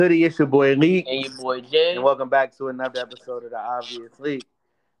Hoodie, it's your boy Leak, And your boy and Jay. welcome back to another episode of the Obvious Leak.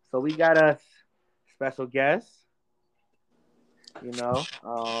 So we got a special guest, you know,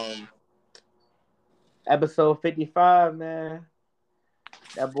 episode 55, man.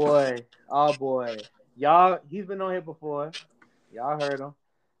 That boy, oh boy, y'all, he's been on here before. Y'all heard him,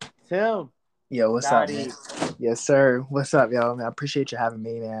 Tim, Yo, what's up, man? Scotty. Yes, sir. What's up, yo? Man, I appreciate you having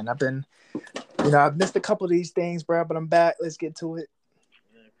me, man. I've missed a couple of these things, bro, but I'm back. Let's get to it.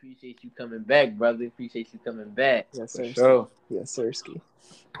 I appreciate you coming back, brother. Appreciate you coming back. Yes, For sir. sure. Yes, sir. Ski.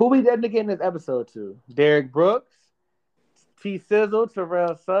 Who we dedicating this episode to? Derek Brooks, T Sizzle,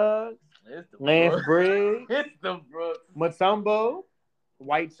 Terrell Suggs, It's the Lance Brooks. Briggs, It's the Brooks. Matumbo,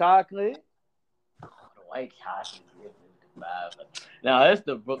 White Chocolate. The white chocolate. Now, that's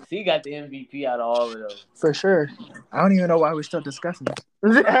the Brooks. He got the MVP out of all of those. For sure. I don't even know why we're still discussing this.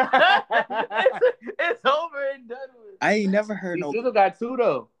 it's over and done with. I ain't never heard He no. still got two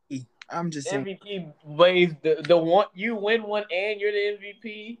though. I'm just saying. MVP weighs the one you win one and you're the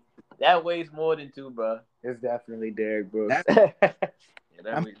MVP. That weighs more than two, bro. It's definitely Derek Brooks.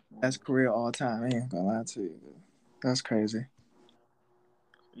 That's career all time. I ain't gonna lie to you. That's crazy.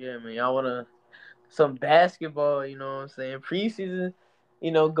 Yeah, man. Y'all wanna some basketball? You know what I'm saying? Preseason,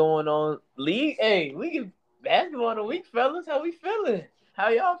 going on. League basketball of the week, fellas. How we feeling? How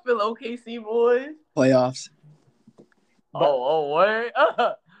y'all feel, OKC boys? Playoffs. Word.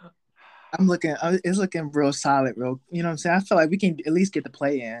 It's looking real solid, real. You know what I'm saying? I feel like we can at least get the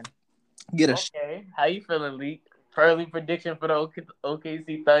play in. Okay. How you feeling, Leak? Early prediction for the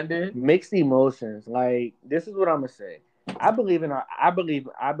OKC Thunder? Mixed emotions. Like, this is what I'm gonna say. I believe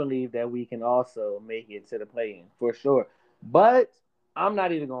that we can also make it to the play-in for sure. But I'm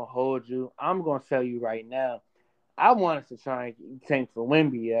not even gonna hold you. I'm gonna tell you right now. I want us to try and tank for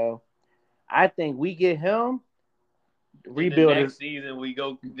Wemby, yo. I think we get him. Rebuild next season. We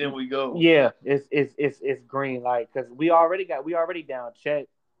go. Yeah, it's green light because we already down check.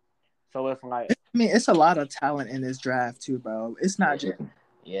 So it's like, I mean, it's a lot of talent in this draft too, bro. It's not just.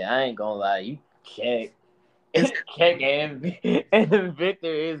 Yeah, I ain't gonna lie. You Keck. Keck and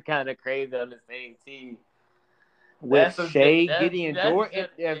Victor is kind of crazy on the same team. With Shea, Giddy, and Jordan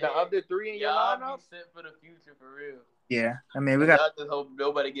as the other three in your lineup. Be set for the future for real. Yeah, I mean, we got. Y'all just hope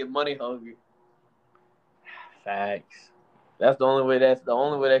nobody get money hungry. Facts. That's the only way. That's the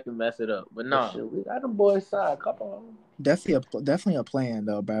only way that can mess it up. But no, we got them boys side. Couple of them. Definitely a plan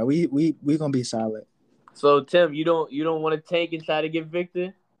though, bro. We gonna be solid. So Tim, you don't want to tank and try to get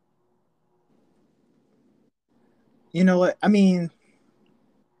Victor? You know what? I mean,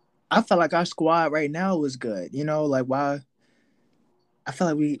 I felt like our squad right now was good. You know, like why? I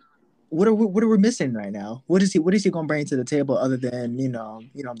feel like what are we missing right now? What is he gonna bring to the table other than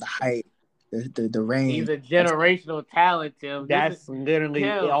the height, the range? He's a generational talent, Tim. That's literally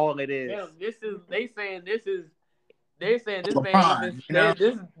all it is. Tim, they saying this LeBron, man.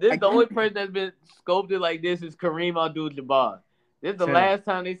 This the only person that's been sculpted like this is Kareem Abdul-Jabbar. This is the last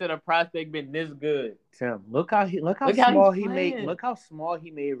time they said a prospect been this good. Tim, look how small he made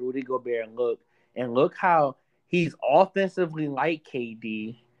Rudy Gobert look, and look how he's offensively like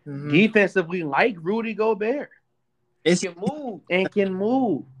KD, defensively like Rudy Gobert. Can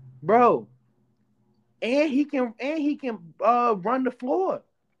move, bro. And he can run the floor.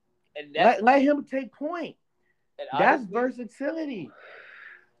 And let him take point. That's versatility.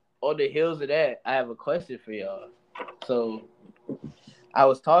 On the heels of that, I have a question for y'all. So, I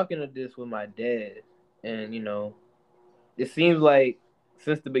was talking to this with my dad, and it seems like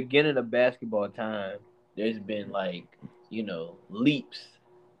since the beginning of basketball time, there's been leaps,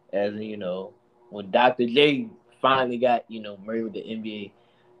 as when Dr. J finally got married with the NBA,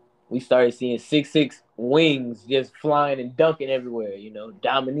 we started seeing 6'6" wings just flying and dunking everywhere.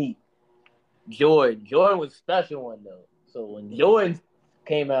 Dominique, Jordan was a special one though. So when Jordan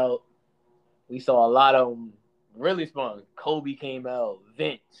came out, we saw a lot of them really strong. Kobe came out,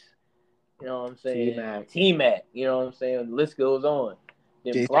 Vince, you know what I'm saying? T-Mac, you know what I'm saying? The list goes on.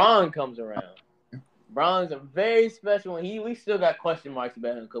 Then Bron comes around. Bron's a very special one. We still got question marks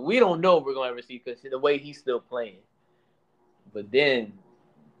about him because we don't know if we're going to ever see because the way he's still playing. But then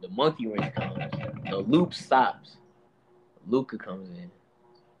the monkey wrench comes. The loop stops. Luka comes in.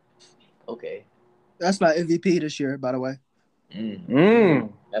 Okay. That's my MVP this year, by the way.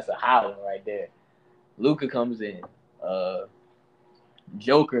 That's a high one right there. Luka comes in.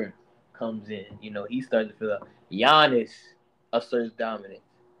 Joker comes in. He starts to fill up. Giannis asserts dominance.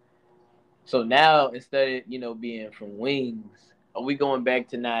 So now instead of being from wings, are we going back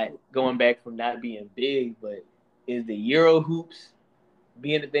from not being big, but is the Euro hoops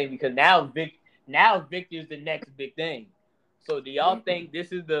being the thing? Because now Victor's the next big thing. So do y'all think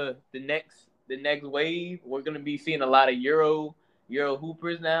this is the next wave? We're gonna be seeing a lot of Euro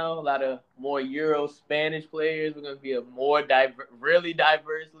hoopers now, a lot of more Euro Spanish players. We're gonna be a more really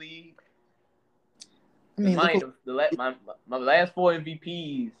diverse league. I mean, look, My last 4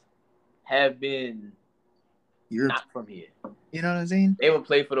 MVPs have been you're, not from here. you know what I'm saying? They would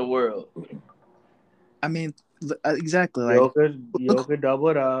play for the world. I mean, exactly. Like, Joker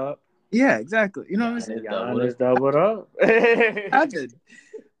doubled up. yeah, exactly. You know what I'm saying? Giannis doubled up. Happened.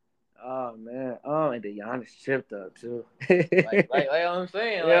 Oh man. Oh, and the Giannis chipped up too. like I'm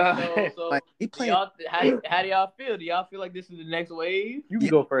saying. Yeah. Like so Like, he played. how do y'all feel? Do y'all feel like this is the next wave? You can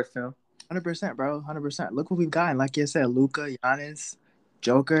go first, Tim. 100%, bro. 100%. Look what we've gotten. Like you said, Luka, Giannis,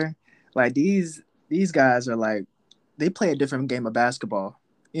 Joker. Like these guys are like, they play a different game of basketball.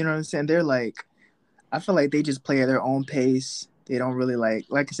 You know what I'm saying? They're like, I feel like they just play at their own pace. They don't really like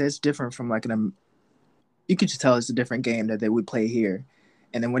I said, it's different from like you could just tell it's a different game that they would play here.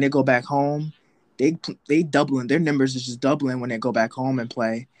 And then when they go back home, they doubling, their numbers is just doubling when they go back home and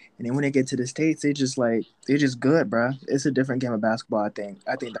play. And then when they get to the States, they're just good, bro. It's a different game of basketball. I think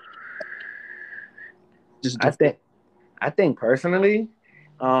just different. I think personally,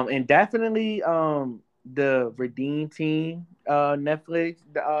 and definitely the Redeem Team Netflix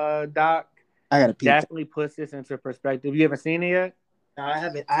doc I gotta peep. Definitely puts this into perspective. You haven't seen it yet? No, I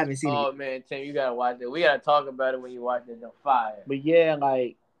haven't seen it. Oh man, Tim, you gotta watch it. We gotta talk about it when you watch it. It's fire. But yeah,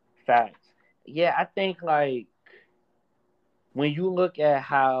 like facts. Yeah, I think like when you look at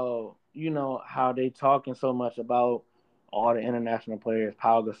how how they talking so much about all the international players,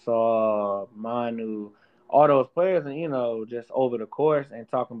 Pau Gasol, Manu, all those players, and just over the course and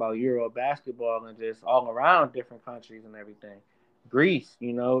talking about Euro basketball and just all around different countries and everything. Greece,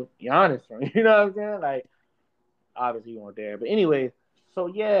 Giannis, you know what I'm saying? Like, obviously you weren't there, but anyway, so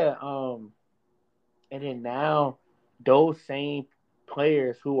yeah, and then now those same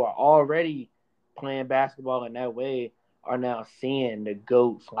players who are already playing basketball in that way are now seeing the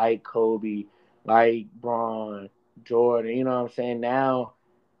GOATs like Kobe, like Braun, Jordan, you know what I'm saying? Now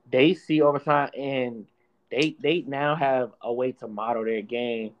they see over time and they now have a way to model their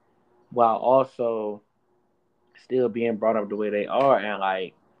game while also still being brought up the way they are. And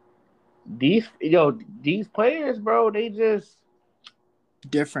like these players, bro, they just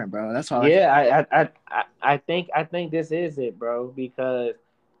different, bro. That's all. Yeah, I think this is it, bro, because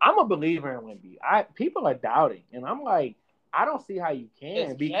I'm a believer in Wemby. People are doubting, and I'm like, I don't see how you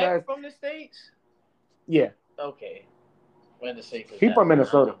can Is because Cat from the States. Yeah. Okay. When the States. He from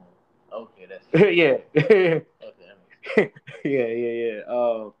Minnesota. Okay, that's yeah. okay.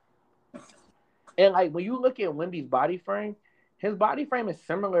 Yeah. And like when you look at Wemby's body frame, his body frame is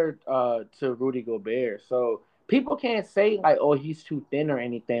similar to Rudy Gobert. So people can't say like, oh, he's too thin or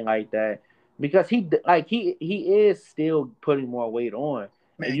anything like that, because he is still putting more weight on,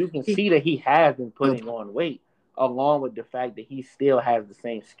 and you can see that he has been putting on weight, along with the fact that he still has the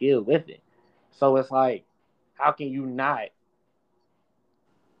same skill with it. So it's like, how can you not?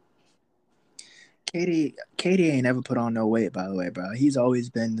 KD ain't ever put on no weight, by the way, bro. He's always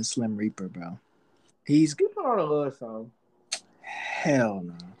been the Slim Reaper, bro. He put on a little something. Hell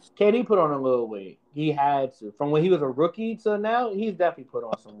no. KD put on a little weight. He had to. From when he was a rookie to now, he's definitely put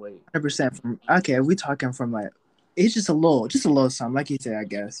on some weight. 100% from. Okay, we talking from like, it's just a little something, like you said, I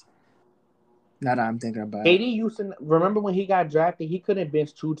guess. Now that I'm thinking about it. KD used to remember when he got drafted, he couldn't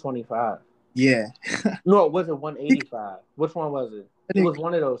bench 225. Yeah. No, it wasn't 185. Which one was it? It was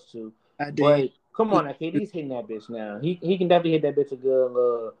one of those two. But come on, now, KD's hitting that bitch now. He can definitely hit that bitch a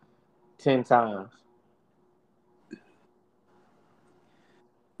good 10 times.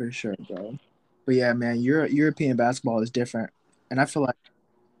 For sure, bro. But yeah, man, European basketball is different, and I feel like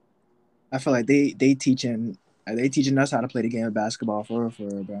they teaching us how to play the game of basketball for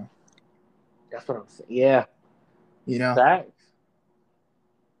real, bro. That's what I'm saying. Yeah, facts.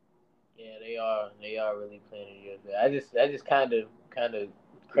 Yeah, they are really playing it good. I just kind of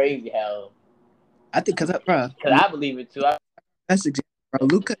crazy how. I think because I believe it too. That's exactly, bro.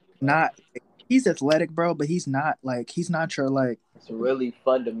 Luka not. He's athletic, bro, but he's not your like. It's really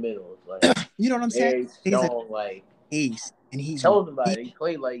fundamentals, like you know what I'm saying? He's strong, like ace, and he's told somebody he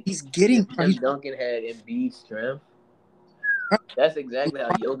played like he's getting. Tim Duncan had Embiid's strength. That's exactly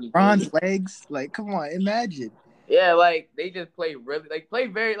how Yogi Bron's legs. Like, come on, imagine. Yeah, like they just play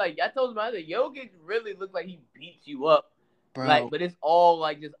very like I told somebody that Jokic really looks like he beats you up. Bro. Like, but it's all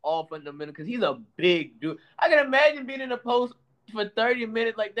like just all fundamental because he's a big dude. I can imagine being in the post for 30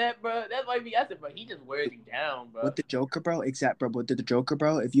 minutes like that, bro. That's why I said, bro, he just wears you down, bro. With the Joker, bro, bro. With the Joker,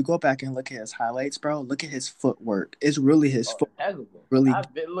 bro, if you go back and look at his highlights, bro, look at his footwork. It's really his foot. Really,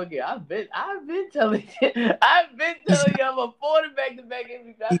 I've been telling you, I'm a quarterback to back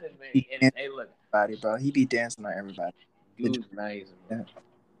MVP. I said, man, and hey, look, everybody, bro, he be dancing on everybody. Dude's nice. Yeah.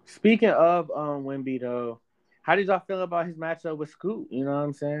 Speaking of Wemby though, how did y'all feel about his matchup with Scoot? You know what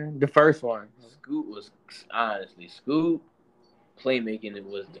I'm saying? The first one. Scoot was honestly playmaking. It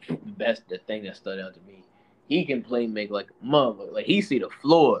was the thing that stood out to me. He can play make like a motherfucker. Like he see the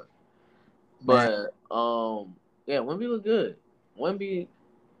floor. But yeah, Wemby looked good. Wemby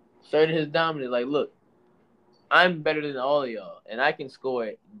started his dominance. Like, look, I'm better than all of y'all, and I can score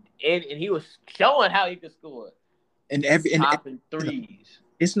it. And he was showing how he could score. And popping threes.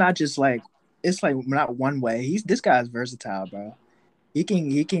 It's not just like not one way. This guy's versatile, bro.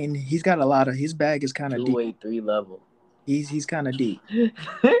 He's got a lot of his bag is kind of deep. Two-way, 3 level. He's kind of deep.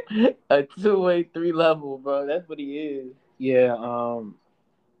 A 2-way, 3 level, bro. That's what he is. Yeah.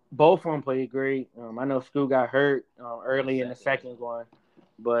 Both of them played great. I know Scoot got hurt early in the second one,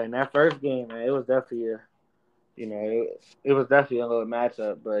 but in that first game, man, it was definitely it was definitely a little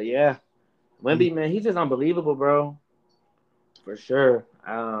matchup. But yeah, Wemby, man, he's just unbelievable, bro. For sure.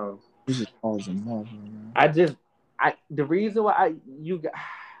 He's just awesome, man. The reason why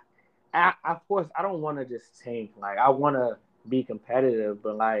of course I don't want to just tank. Like I want to be competitive,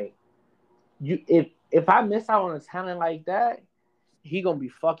 but like if I miss out on a talent like that, he gonna be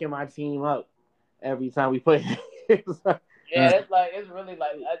fucking my team up every time we play. It's really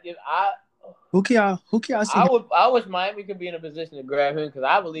like who can y'all see? I wish Miami could be in a position to grab him because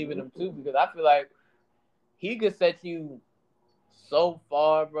I believe in him too. Because I feel like he could set you so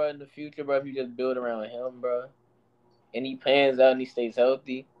far, bro, in the future, bro. If you just build around him, bro, and he pans out and he stays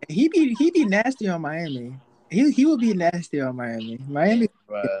healthy, he be nasty on Miami. He will be nasty on Miami. Miami,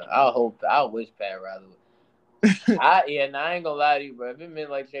 bro. I wish Pat Riley would. I ain't gonna lie to you, bro. If it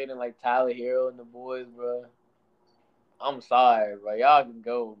meant like trading like Tyler Hero and the boys, bro, I'm sorry, bro. Y'all can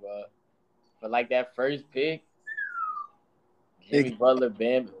go, bro. But like that first pick, Jimmy Butler,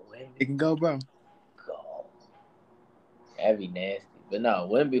 Bam, it can go, bro. Go. That'd be nasty. But no,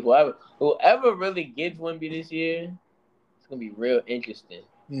 Wemby, whoever really gets Wemby this year, it's gonna be real interesting.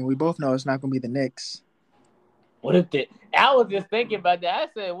 I mean, we both know it's not gonna be the Knicks. What if I was just thinking about that. I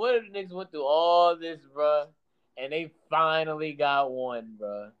said, what if the Knicks went through all this, bro? And they finally got one,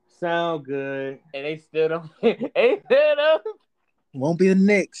 bro. Sound good. And they still don't. They still don't. Won't be the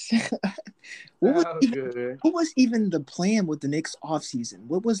Knicks. What was even the plan with the Knicks offseason?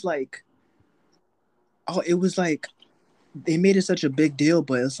 What was like? Oh, it was like they made it such a big deal,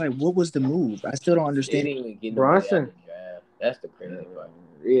 but it's like, what was the move? I still don't understand. They didn't even get Brunson. That's the crazy part.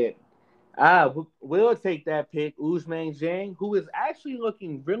 Yeah. We'll take that pick, Ousmane Dieng, who is actually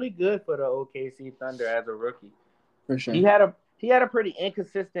looking really good for the OKC Thunder as a rookie. For sure. He had a pretty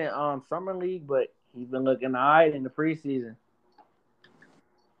inconsistent summer league, but he's been looking all right in the preseason.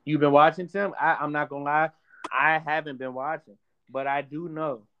 You've been watching, Tim? I'm not gonna lie, I haven't been watching, but I do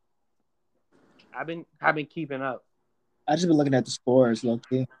know. I've been keeping up. I just been looking at the scores, low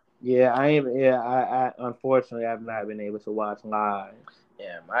key. Yeah, I unfortunately have not been able to watch live.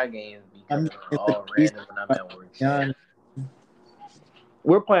 Yeah, my games become all random when I'm at work. Yeah.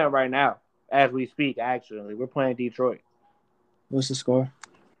 We're playing right now as we speak. Actually, we're playing Detroit. What's the score?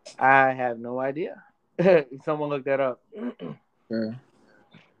 I have no idea. Someone look that up. Sure.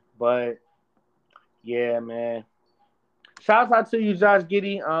 But yeah, man. Shout out to you, Josh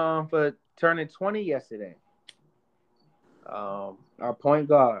Giddey, for turning 20 yesterday. Our point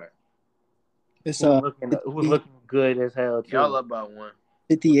guard. It's looking good as hell too. Y'all up by one.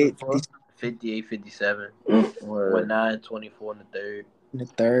 58, 57. With 9-24 in the third. In the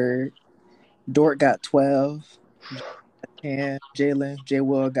third. Dort got 12. And J.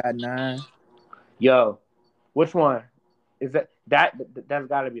 Will got 9. Yo, which one? Is that's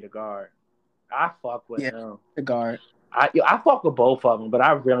got to be the guard. I fuck with him. The guard. I fuck with both of them, but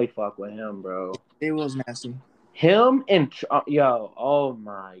I really fuck with him, bro. J. Will's nasty. Him and oh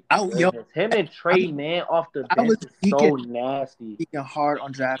my goodness. Him and Trey Man off the bench is so nasty. Speaking hard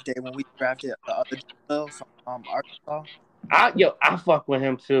on draft day when we drafted the other from Arkansas. I fuck with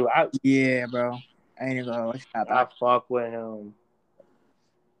him too. Yeah, bro. I ain't gonna stop. I fuck with him.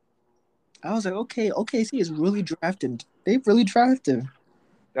 I was like, OKC is really drafting. They've really drafted.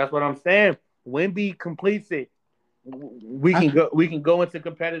 That's what I'm saying. Wemby completes it. We can go into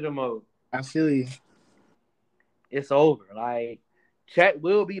competitive mode. I feel you. It's over. Like, Chet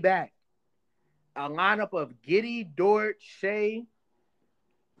will be back. A lineup of Giddey, Dort, Shea,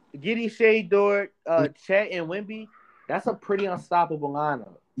 Dort, Chet, and Wemby. That's a pretty unstoppable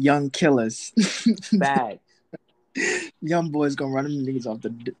lineup. Young killers. Facts. Young boys gonna run them niggas off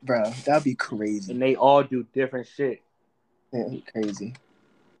the bro. That'd be crazy. And they all do different shit. Yeah, crazy.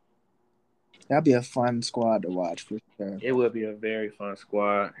 That'd be a fun squad to watch for sure. It would be a very fun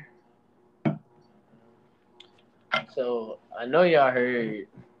squad. So I know y'all heard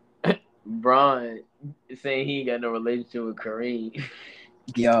Braun saying he ain't got no relationship with Kareem.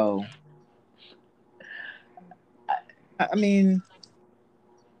 Yo. I mean,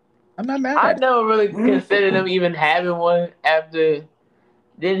 I'm not mad I at it. never really considered him even having one after.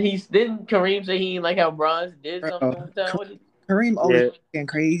 Didn't Kareem say he ain't like how Bronze did Bro, something one time with it? Kareem always talking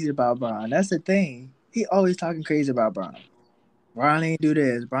crazy about Bron. That's the thing. He always talking crazy about Bron. Bron ain't do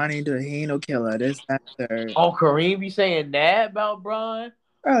this. Bron ain't do it. He ain't no killer. This, that, third. Oh, Kareem be saying that about Bron?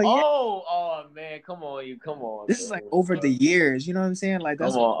 Bro, yeah. Oh man, come on. This bro, is like over the years. You know what I'm saying? Like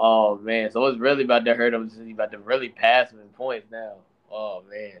that's Come on, oh man. So it's really about to hurt him. He's about to really pass him in points now. Oh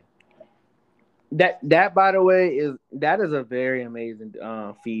man. That by the way is a very amazing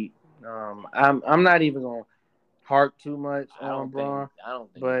feat. I'm not even gonna harp too much on Braun, I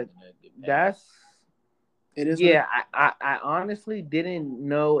don't think but that's it is. Yeah, I honestly didn't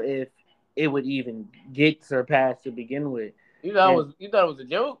know if it would even get surpassed to begin with. You thought it was a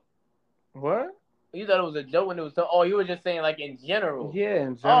joke? What? You thought it was a joke when it was oh, you were just saying like in general. Yeah,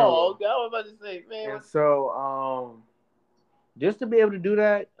 in general. Oh, okay. I was about to say, man. And so just to be able to do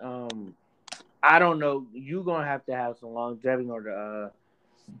that, I don't know. You're gonna have to have some longevity in order to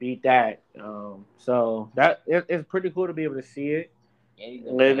beat that. So that it's pretty cool to be able to see it. And he's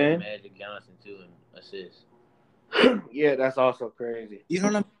living Magic Johnson too and assists. Yeah, that's also crazy. You know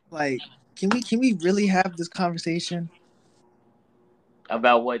what I'm like? Can we really have this conversation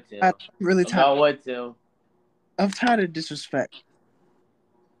about what, Tim? About what, Tim? I'm tired of disrespect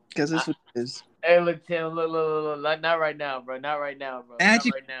because this is. Hey, look, Tim, look, not right now, bro. Not right now, bro.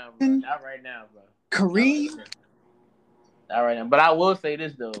 Magic Not right now, bro. Kareem. Not right now. But I will say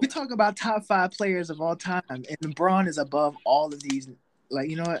this though. We talk about top 5 players of all time, and LeBron is above all of these. Like,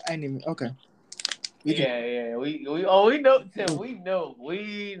 you know what? I didn't even. Okay. We know, Tim. We know.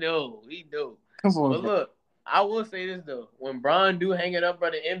 Come on. But look, I will say this though. When Bron do hang it up, bro,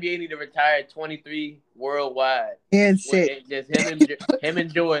 the NBA need to retire 23 worldwide. And sit. Just him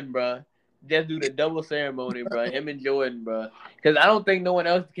and Jordan, bro. Just do the double ceremony, bro. Him and Jordan, bro. Because I don't think no one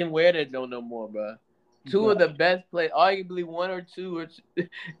else can wear that joint no more, bro. Two of the best players, arguably one or two. Or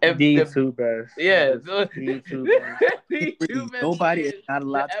two best. Yeah. The two best. Nobody is not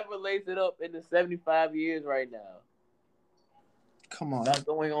allowed to ever lace it up in the 75 years right now. Come on. Not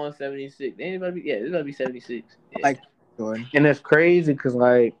going on 76. Anybody? Yeah, this gonna be 76. Yeah. Like Jordan. And it's crazy because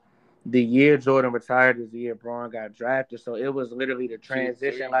like the year Jordan retired is the year Braun got drafted. So it was literally the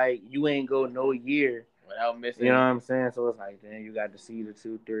transition. Like you ain't go no year without missing. You know what I'm saying? So it's like, damn, you got to see the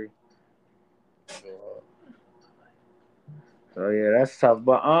 2-3. So yeah, that's tough.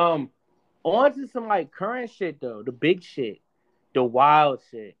 But on to some like current shit though, the big shit, the wild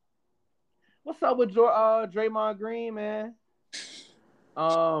shit. What's up with Draymond Green, man?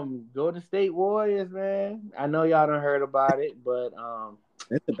 Golden State Warriors, man. I know y'all done heard about it, but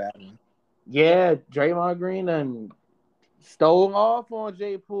it's a bad one. Yeah, Draymond Green done stole off on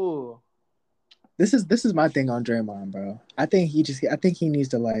J. Poole. This is my thing on Draymond, bro. I think he needs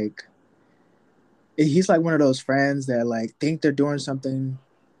to like. He's like one of those friends that like think they're doing something,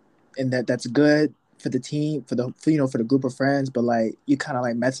 and that's good for the team, for the group of friends, but like you kind of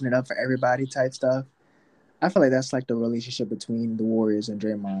like messing it up for everybody type stuff. I feel like that's like the relationship between the Warriors and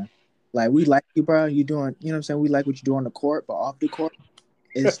Draymond. Like we like you, bro. You doing, you know what I'm saying? We like what you do on the court, but off the court,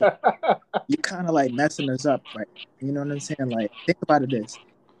 it's like, you kind of like messing us up, right? You know what I'm saying? Like think about it.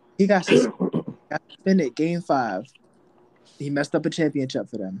 He got suspended Game 5. He messed up a championship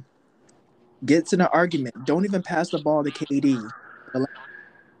for them. Gets in an argument. Don't even pass the ball to KD.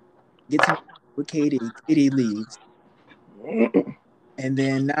 Gets in with KD. KD leaves. And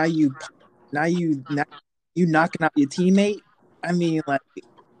then now you knocking out your teammate. I mean, like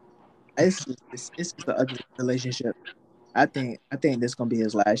it's just the ugly relationship. I think this is gonna be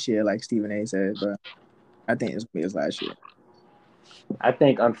his last year, like Stephen A. said, bro. I think it's gonna be his last year. I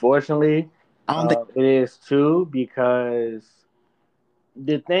think, unfortunately, it is too, because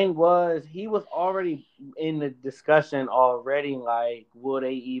the thing was, he was already in the discussion already, like, will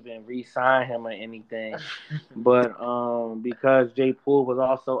they even re-sign him or anything? But because Jay Poole was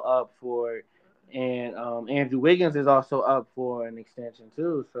also up for it, and Andrew Wiggins is also up for an extension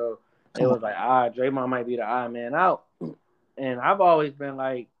too, so it was like, Draymond might be the odd man out. And I've always been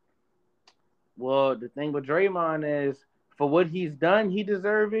like, well, the thing with Draymond is, for what he's done, he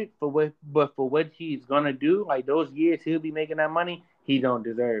deserve it. But for what he's gonna do, like those years he'll be making that money, he don't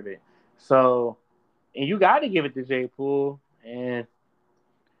deserve it. So, and you got to give it to Jay Poole. And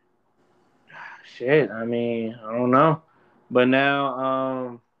shit, I mean, I don't know, but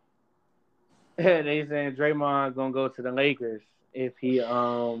now they saying Draymond gonna go to the Lakers if he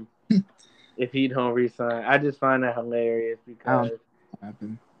don't resign. I just find that hilarious I don't know because what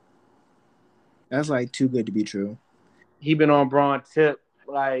happened. That's like too good to be true. he been on Braun tip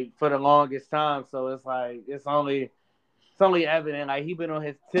like for the longest time, so it's like it's only evident like he been on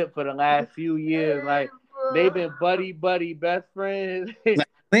his tip for the last few years. Like they've been buddy best friends.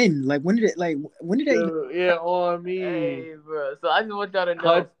 When did it? Like when did they? Dude, yeah, on me. Hey, bro. So I just want y'all to know.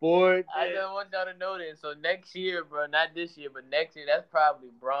 Cut sports. I just want y'all to know this. So next year, bro, not this year, but next year, that's probably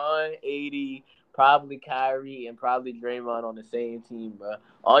Bron, 80, probably Kyrie, and probably Draymond on the same team, bro.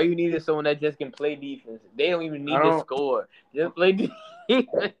 All you need is someone that just can play defense. They don't even need to score. Just play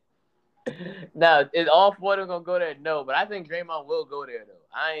defense. Now, is all four of them gonna go there? No, but I think Draymond will go there though.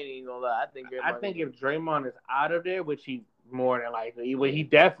 I ain't even gonna lie. I think if Draymond is out of there, which he more than likely, well, he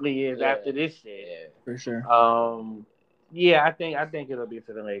definitely is after this shit. Yeah, for sure. Yeah, I think it'll be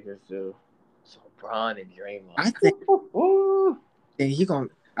to the Lakers too. So Bron and Draymond. I think he gonna.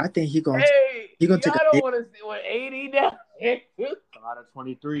 Hey, he gonna take. I don't want to see what 80 down. A lot of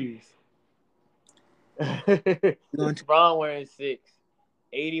 23s. Bron wearing 6.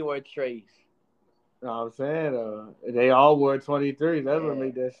 80 were Trace. No, I'm saying they all wore 23s. That's what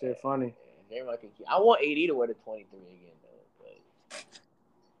made that shit funny. I want 80 to wear the 23 again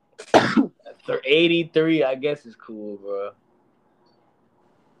though, but 83 I guess is cool, bro.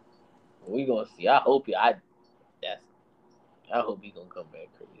 We gonna see. I hope he gonna come back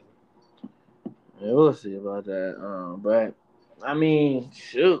crazy. Yeah, we'll see about that. But I mean,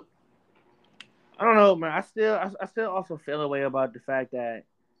 shoot. I don't know, man. I still also feel a way about the fact that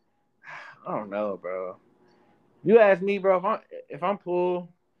I don't know, bro. You ask me, bro, if I'm Poole,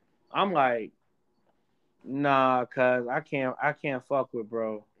 I'm like, nah, cause I can't fuck with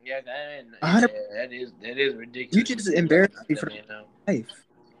bro. Yeah, that is ridiculous. You just embarrassed me for life.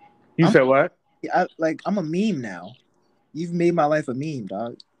 You said what? I'm a meme now. You've made my life a meme,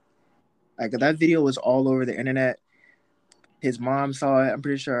 dog. Like that video was all over the internet. His mom saw it. I'm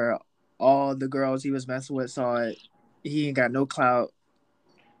pretty sure all the girls he was messing with saw it. He ain't got no clout.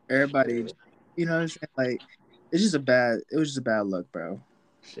 Everybody, you know what I'm saying? Like, it was just a bad look, bro.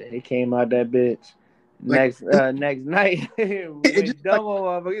 Shit, he came out that bitch next night with double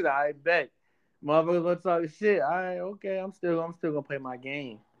motherfuckers. I bet motherfuckers gonna talk shit. Okay. I'm still gonna play my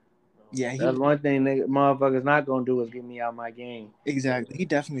game. Yeah, that's one thing motherfuckers not gonna do is get me out my game. Exactly. He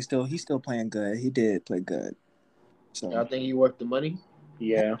definitely he's still playing good. He did play good. So I think he worth the money.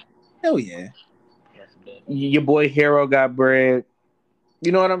 Yeah. Hell yeah. Your boy Hero got bread.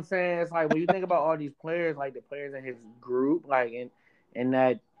 You know what I'm saying? It's like when you think about all these players, like the players in his group, like in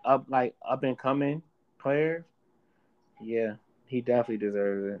that up and coming players. Yeah, he definitely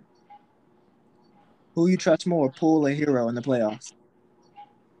deserves it. Who you trust more, Poole or Hero in the playoffs?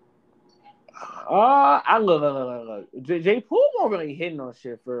 I look. Jay Poole won't really hit no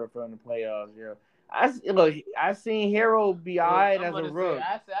shit for in the playoffs, yo. I seen Hero be alright as a rookie.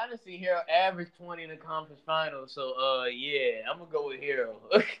 I done seen Hero average 20 in the conference finals, so yeah, I'm gonna go with Hero.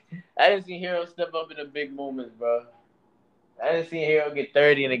 I didn't see Hero step up in the big moments, bro. I didn't see Hero get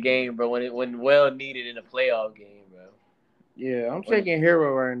 30 in a game, bro, when well needed in a playoff game, bro. Yeah, I'm taking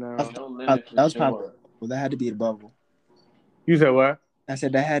Hero right now. That had to be the bubble. You said what? I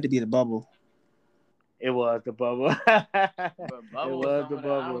said that had to be the bubble. It was the bubble. It was the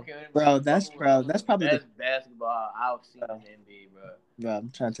bubble. Bro, that's probably the best basketball I've seen in the NBA, bro. Bro,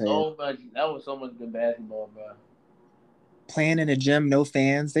 I'm trying to tell you. That was so much good basketball, bro. Playing in a gym, no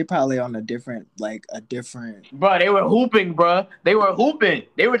fans. They probably on a different. Bro, they were hooping, bro. They were hooping.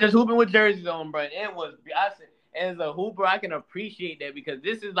 They were just hooping with jerseys on, bro. As a hooper, I can appreciate that because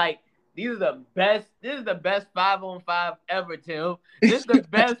this is the best 5-on-5 ever, Tim. This is the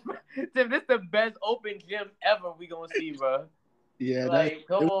best Tim, this is the best open gym ever we gonna see, bro. Yeah.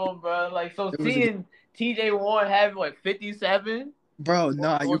 Come on, bro. Seeing TJ Warren having 57? Bro,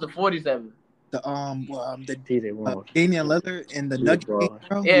 no. Or was it 47? The TJ Warren. Damian Lillard and the Nuggets game,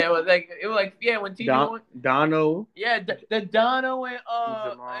 bro. Yeah, it was when TJ Warren. Dono. Yeah, the Dono and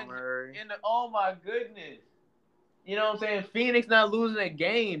Jamal Murray. oh my goodness. You know what I'm saying? Phoenix not losing a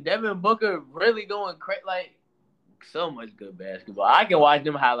game. Devin Booker really going crazy. So much good basketball. I can watch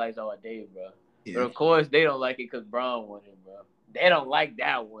them highlights all day, bro. Yeah. But, of course, they don't like it because Braun won it, bro. They don't like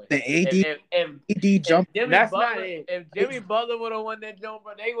that one. The AD jump. That's not it. If Jimmy Butler would have won that jump,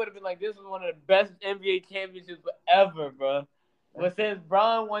 bro, they would have been like, this was one of the best NBA championships ever, bro. But since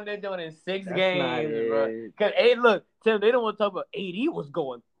Bron won that joint in 6 games, bro. Because, hey, look, Tim, they don't want to talk about AD was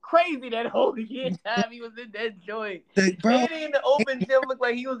going crazy that whole year time he was in that joint. AD in the open gym looked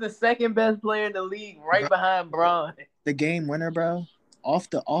like he was the second best player in the league, right behind Bron. The game winner, bro. Off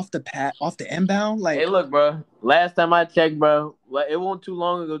the inbound, like. Hey, look, bro. Last time I checked, bro, it wasn't too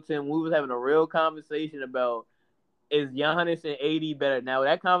long ago, Tim. We was having a real conversation about is Giannis and AD better. Now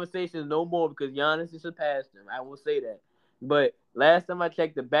that conversation is no more because Giannis has surpassed him. I will say that. But last time I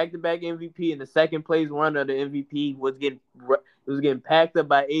checked, the back-to-back MVP and the second place runner of the MVP was getting packed up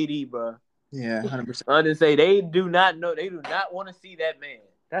by AD, bro. Yeah, 100%. I just say they do not want to see that man.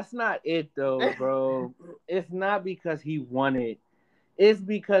 That's not it though, bro. It's not because he won it. It's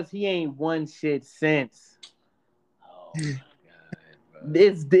because he ain't won shit since. Oh my god, bro.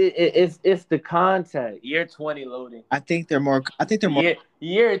 It's the contact. Year 20 loading. I think they're more.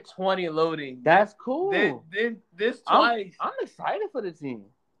 Year 20 loading. That's cool. This twice. I'm excited for the team.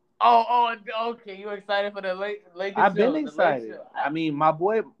 Oh, okay. You excited for the Lakers? I've been excited. I mean, my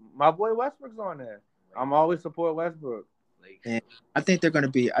boy Westbrook's on there. I'm always support Westbrook. And I think they're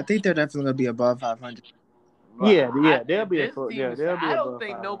definitely gonna be above 500. Yeah, they'll be a they'll be. I don't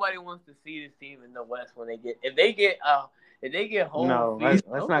think 500. Nobody wants to see this team in the West when they get home. No,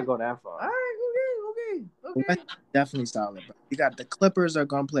 let's not go that far. All right, okay. Definitely solid, bro. You got the Clippers are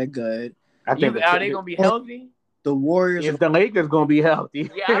gonna play good. Are they gonna be healthy? The Warriors. If the Lakers gonna be healthy,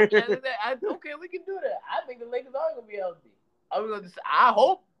 yeah, okay, we can do that. I think the Lakers are gonna be healthy. I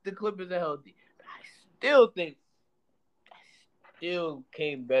hope the Clippers are healthy. I still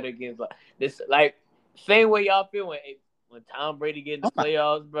came better against this. Like same way y'all feel when Tom Brady get in the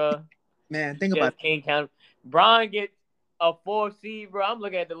playoffs, bro. Man, think about it. Can't count. Bron get a 4th seed, bro. I'm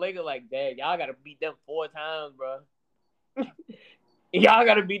looking at the Lakers like, dang, y'all gotta beat them 4 times, bro. Y'all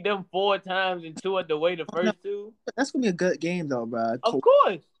gotta beat them 4 times and 2 at the way the first 2. That's gonna be a good game though, bro. Of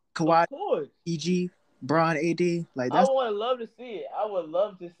course. Kawhi, of course. PG, Bron, AD, like that's. I would love to see it. I would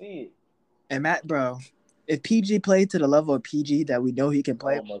love to see it. And Matt, bro, if PG played to the level of PG that we know he can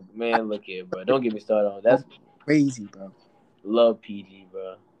play, man, look here, bro. Don't get me started on that's crazy, bro. Love PG,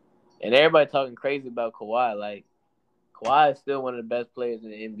 bro. And everybody talking crazy about Kawhi. Like Kawhi is still one of the best players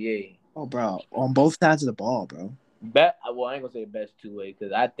in the NBA. Oh, bro, on both sides of the ball, bro. Well, I ain't gonna say best 2-way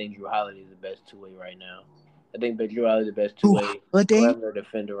because I think Drew Holiday is the best 2-way right now. I think Drew Holiday is the best 2-way perimeter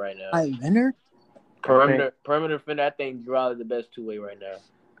defender right now. Leonard? Perimeter defender. I think Drew Holiday is the best 2-way right now.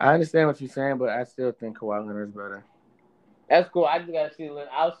 I understand what you're saying, but I still think Kawhi Leonard's better. That's cool. I just gotta see Leonard.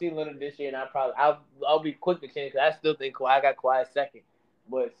 I'll see Leonard this year, and I'll be quick to change because I still think I got Kawhi second.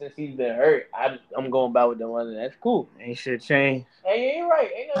 But since he's been hurt, I'm going back with the one. That's cool. Ain't shit changed. Hey, you're right.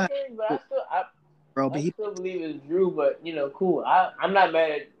 Ain't no change, but I still believe it's Drew. But cool. I'm not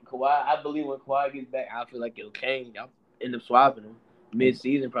mad at Kawhi. I believe when Kawhi gets back, I feel like it'll change. I'll end up swapping him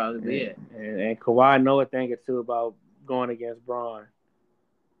mid-season probably. And Kawhi know a thing or two about going against Bron.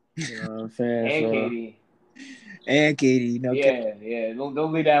 You know what I'm saying? And KD, yeah.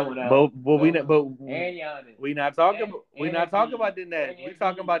 Don't leave that one out. But we not Giannis. We not talking about the Nets. We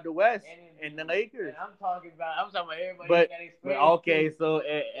talking about the West and the Lakers. I'm talking about everybody. But okay, so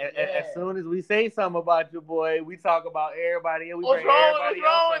as soon as we say something about your boy, we talk about everybody else. What's wrong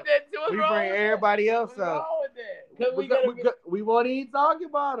with that? We bring everybody else up. What's wrong with that? We won't even talk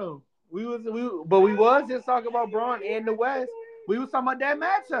about them. We was just talking about Bron and the West. We was talking about that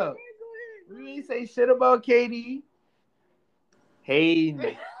matchup. We ain't say shit about KD.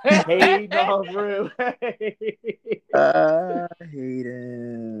 Hating off real.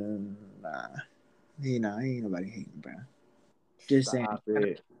 Hating. Nah. Ain't nobody hating, bro. Just saying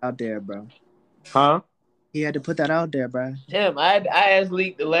out there, bro. Huh? He had to put that out there, bro. Tim, I asked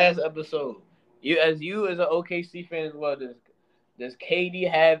Leak the last episode. You as an OKC fan as well, does KD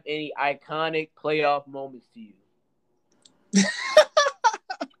have any iconic playoff moments to you?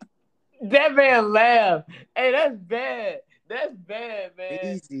 That man laughed. Hey, that's bad. That's bad, man.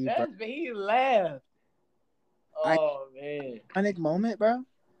 Easy, he laughed. Oh, man. Iconic moment, bro.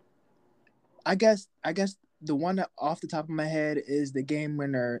 I guess the one that off the top of my head is the game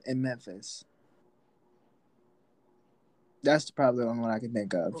winner in Memphis. That's probably the only one I can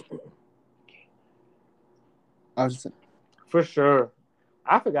think of. For sure.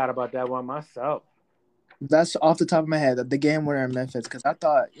 I forgot about that one myself. That's off the top of my head, the game winner in Memphis, because I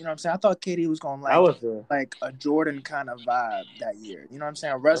thought, you know what I'm saying? I thought KD was going to like a Jordan kind of vibe that year. You know what I'm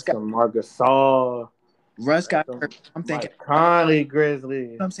saying? Russ got Marcus Gasol. Russ got hurt. I'm thinking Conley Grizzly. You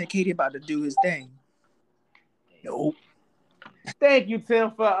know what I'm saying? KD about to do his thing. Nope. Thank you,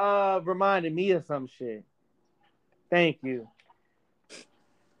 Tim, for reminding me of some shit. Thank you.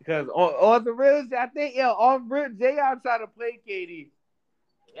 Because on the real, I think on real, J.R. tried to play KD.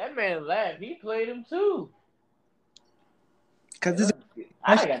 That man laughed. He played him too. Because this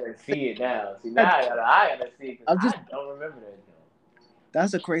I gotta see it now. See now I gotta see it because I'm just I don't remember that.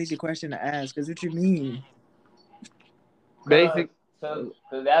 that's a crazy question to ask. Because what you mean? Basic. Because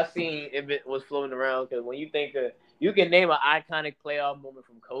that scene if it was floating around. Because when you think of, you can name an iconic playoff moment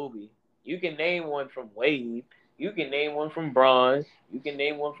from Kobe. You can name one from Wade. You can name one from Bron. You can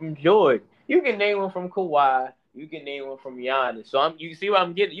name one from Jordan. You can name one from Kawhi. You can name one from Giannis. So you see what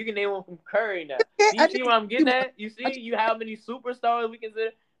I'm getting. You can name one from Curry now. Yeah, Do I you see did. what I'm getting at? You see you how many superstars we consider.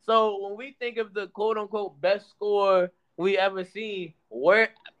 So when we think of the quote unquote best scorer we ever seen, where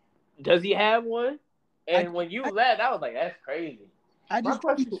does he have one? And when you left, I was like, that's crazy. I My just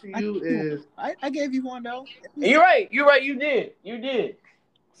question to you is: I gave you one though. You're right. You're right. You did.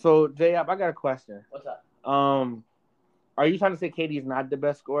 So, J.R., I got a question. What's up? Are you trying to say KD's not the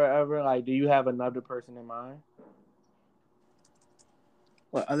best scorer ever? Like, do you have another person in mind?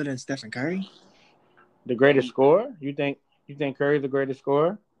 What other than Stephen Curry? The greatest scorer? You think Curry's the greatest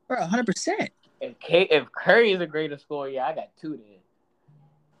scorer? Bro, 100%. If Curry is the greatest scorer, yeah, I got two then.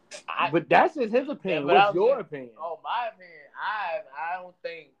 But that's just his opinion. Yeah, What's your opinion? Oh, my opinion. I don't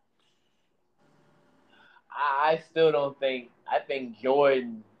think. I still don't think. I think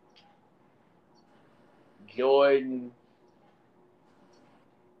Jordan,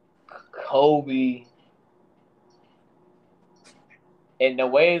 Kobe, and the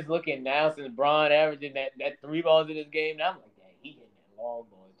way it's looking now since Bron averaging that 3 balls in this game, I'm like, dang, he hitting that long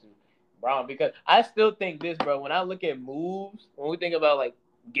ball too, Bron. Because I still think this, bro. When I look at moves, when we think about like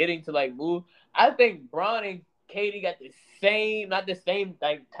getting to like move, I think Bron and KD got the same, not the same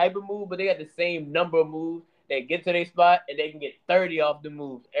like type of move, but they got the same number of moves that get to their spot and they can get 30 off the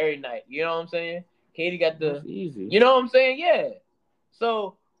moves every night. You know what I'm saying? KD got That's easy. You know what I'm saying? Yeah.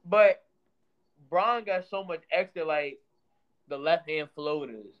 So, but Bron got so much extra, like the left hand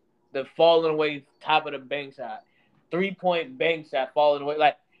floaters, the falling away top of the bank shot, 3-point bank shot falling away,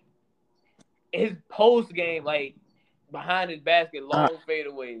 like his post game, like behind his basket, long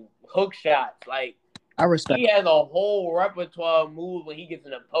fadeaway, hook shots, like. I respect. He has a whole repertoire of moves when he gets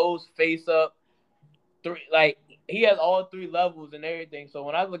in a post, face up, like he has all 3 levels and everything. So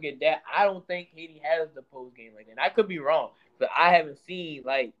when I look at that, I don't think KD has the post game like that. And I could be wrong, but I haven't seen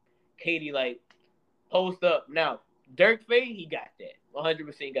like KD like post up. Now Dirk Fade, he got that,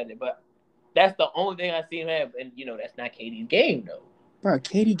 100% got that. But that's the only thing I see him have, and that's not KD's game though. Bro,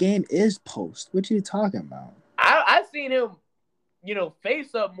 KD game is post. What you talking about? I seen him,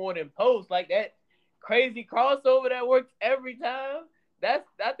 face up more than post like that. Crazy crossover that works every time. I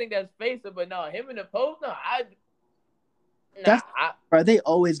think that's face up, but no, him in the post, no, bro, they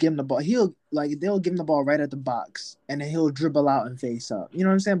always give him the ball. They'll give him the ball right at the box, and then he'll dribble out and face up. You know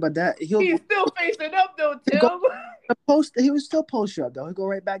what I'm saying? But he's still facing up though, Tim. He was still post up though. He'll go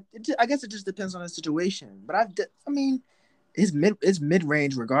right back. I guess it just depends on the situation. But I mean, it's mid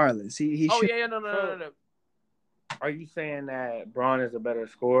range regardless. He oh should. yeah, no. Are you saying that Bron is a better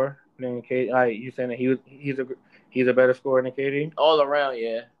scorer than KD? Like you saying that he's a better scorer than KD? All around,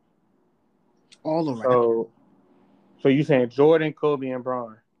 yeah. All around. So you saying Jordan, Kobe, and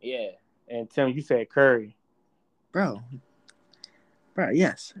Bron? Yeah. And Tim, you said Curry. Bro,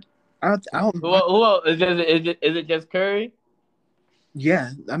 yes. Who else? Is it just Curry?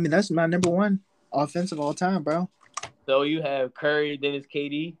 Yeah, I mean that's my number one offensive all time, bro. So you have Curry, then it's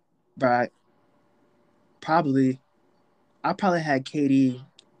KD. Right. I probably had KD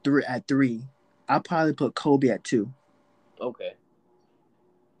at 3. I'll probably put Kobe at 2. Okay.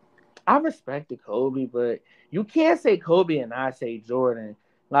 I respected Kobe, but you can't say Kobe and not say Jordan.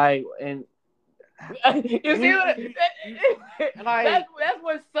 Like, and you see what? That's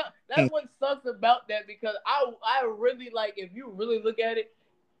what sucks about that, because I really like, if you really look at it,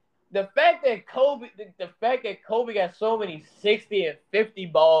 the fact that Kobe got so many 60 and 50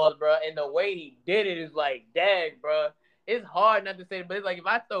 balls, bro, and the way he did it is like, dang, bro. It's hard not to say, but it's like if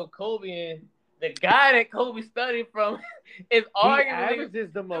I throw Kobe in, the guy that Kobe studied from is arguably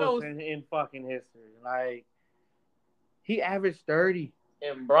averages the most in fucking history. Like, he averaged 30.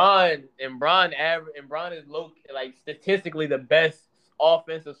 And Bron is like statistically the best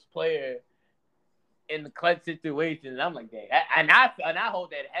offensive player in the clutch situation. And I'm like, dang. And I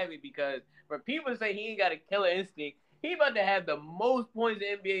hold that heavy, because for people to say he ain't got a killer instinct, he about to have the most points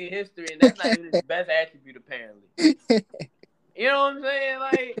in NBA history, and that's not even his best attribute, apparently. You know what I'm saying?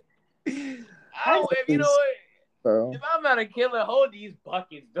 Like, if I'm not a killer, hold these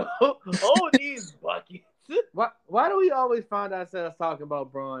buckets, though. Hold these buckets. Why do we always find ourselves talking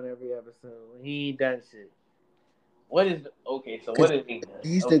about Braun every episode when he ain't done shit? What is okay? So Because what is he?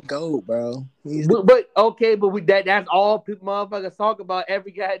 he's the Okay. GOAT, bro. He's the That's all people motherfuckers talk about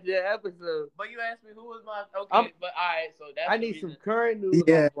every goddamn episode. But you asked me who was my okay. I'm, But all right, so that's I the need some reason. current news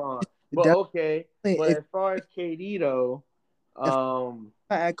yeah. on Braun. But Definitely, okay, but if as far as KD though, if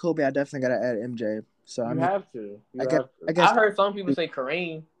I add Kobe, I definitely gotta add MJ. So I you mean, have to. I You guess have I to. guess I heard some people say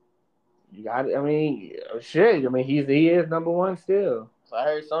Kareem. You got it. I mean, shit. I mean, he is number one still. So I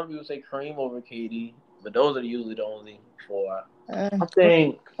heard some people say Kareem over KD, but those are usually the only four. I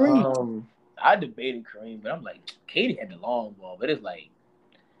think. Kareem. I debated Kareem, but I'm like, KD had the long ball, but it's like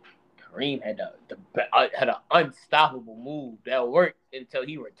Kareem had had an unstoppable move that worked until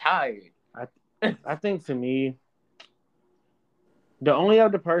he retired. I think to me, the only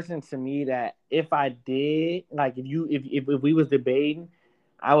other person to me that if I did like if we was debating,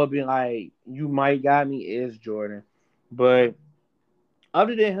 I would be like you might got me is Jordan, but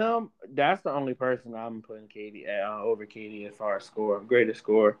other than him, that's the only person I'm putting Katie over Katie as far as greatest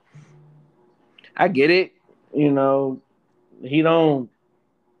score. I get it, you know. He don't.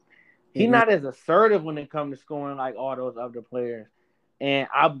 He Yeah, not as assertive when it comes to scoring like all those other players. And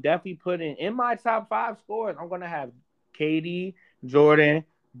I'm definitely putting in my top five scores. I'm gonna have KD, Jordan,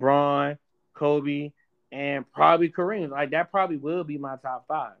 Braun, Kobe, and probably Kareem. Like that probably will be my top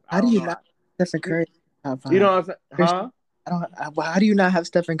five. I how do don't you know. not have Stephen You, Curry top you know five? what I'm saying? Huh? I don't. How do you not have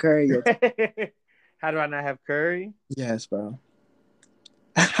Stephen Curry yet? How do I not have Curry? Yes, bro.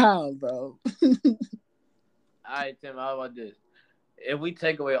 How, bro? All right, Tim, how about this? If we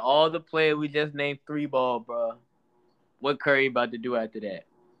take away all the players we just named three ball, bro, what Curry about to do after that?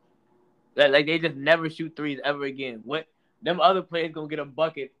 Like they just never shoot threes ever again. What them other players gonna get a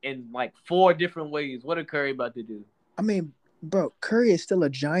bucket in like 4 different ways? What are Curry about to do? I mean, bro, Curry is still a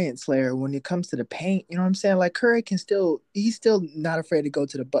giant slayer when it comes to the paint. You know what I'm saying? Like Curry can still, he's still not afraid to go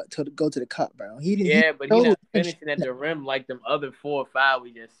to the go to the cup, bro. He Yeah, but he showed. not finishing at the rim like them other 4 or 5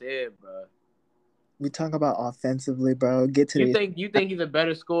 we just said, bro. We talk about offensively, bro. Get to the You think he's a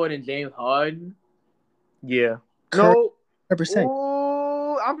better scorer than James Harden? Yeah. Curry, No. 100%.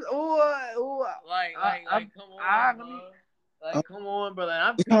 Ooh, Come I, on, let me. bro. Like, come on, bro.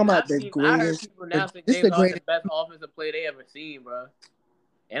 Like, We're talking about the I heard greatest. people now say This is James the Harden greatest, the best offensive player they ever seen, bro.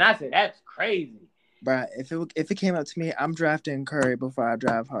 And I said that's crazy. bro. If it came up to me, I'm drafting Curry before I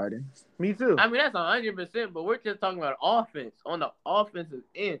draft Harden. Me too. I mean, that's 100%, but we're just talking about offense on the offensive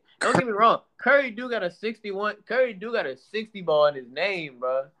end. Don't Curry, get me wrong. Curry do got a 61. Curry do got a 60 ball in his name,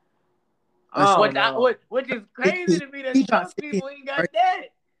 bro. I don't know. Which is crazy to me that he some dropped 50. people ain't got that.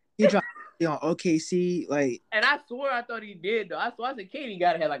 He dropped 50 on OKC. Like, And I swear I thought he did though. I said Katie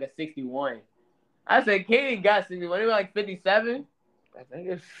got to have like a 61. I said Katie got 61. They were like 57. I think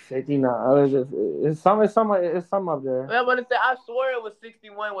it's 59. It's some up there. I want to say I swear it was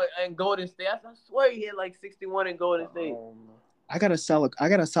 61 in Golden State. I swear he had like 61 in Golden State. I got a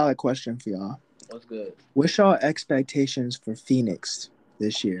solid question for y'all. What's good? What's y'all expectations for Phoenix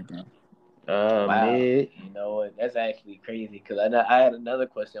this year, bro? Wow. Mid. You know what? That's actually crazy because I had another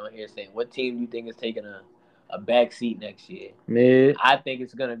question on here saying, what team do you think is taking a back seat next year? Mid. I think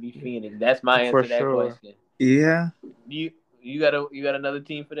it's gonna be Phoenix. That's my answer For to that sure. question. Yeah. You got another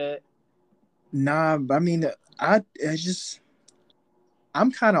team for that? Nah, I mean, I'm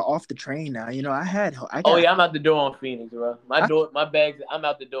kind of off the train now. You know, Oh yeah, I'm out the door on Phoenix, bro. My bags. I'm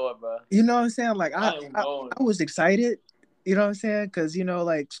out the door, bro. You know what I'm saying? Like I I was excited. You know what I'm saying? Because you know,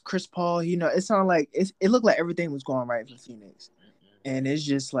 like Chris Paul. You know, it sounded like it looked like everything was going right for Phoenix, and it's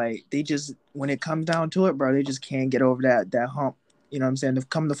just like when it comes down to it, bro, they just can't get over that hump. You know what I'm saying? To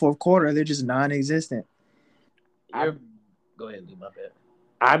come the fourth quarter, they're just non-existent. Go ahead, leave my bet.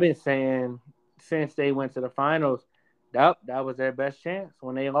 I've been saying since they went to the finals, that was their best chance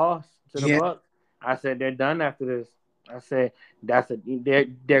when they lost to the Bucks. I said they're done after this. I said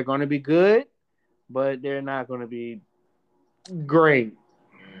they're going to be good, but they're not going to be great.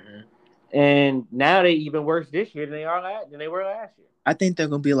 Mm-hmm. And now they even worse this year than they were last year. I think they're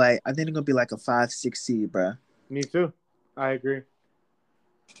gonna be like a 5-6 seed, bro. Me too. I agree.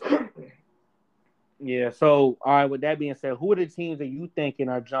 Yeah. So, all right. With that being said, who are the teams that you thinking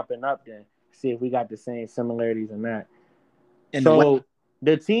are jumping up? Then see if we got the same similarities in that. And so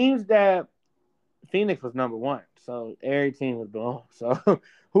the teams that Phoenix was number one, so every team was below. So,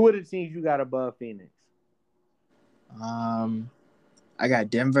 who are the teams you got above Phoenix? I got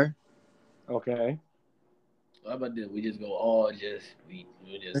Denver. Okay. How about this? We just go we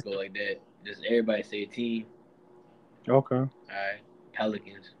just go like that. Just everybody say a team. Okay. All right.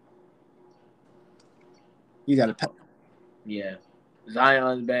 Pelicans. You got a Yeah.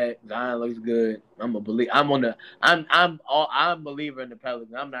 Zion's back. Zion looks good. I'm a believer in the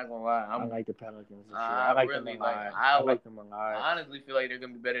Pelicans. I'm not gonna lie. I like the Pelicans this year. I like really them a like. lot. I I would. like them a lot. I honestly feel like they're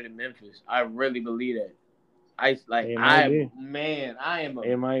gonna be better than Memphis. I really believe that. It might be. I am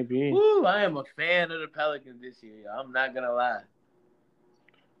It might be. I am a fan of the Pelicans this year. I'm not gonna lie.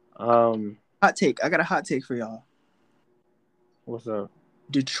 Hot take. I got a hot take for y'all. What's up?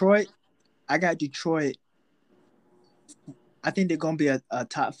 Detroit. I got Detroit. I think they're gonna be a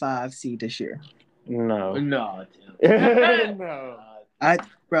top 5 seed this year. No. No. No.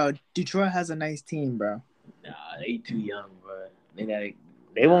 Bro, Detroit has a nice team, bro. Nah, they too young, bro.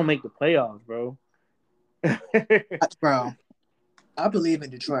 They won't make the playoffs, bro. Bro, I believe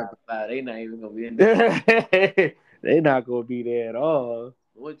in Detroit. Nah, they not even gonna be in there. They not gonna be there at all.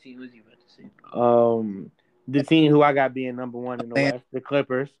 What team was you about to say? The team who I got being number 1 in the West, the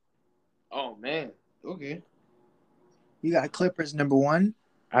Clippers. Oh man, okay. You got Clippers number 1.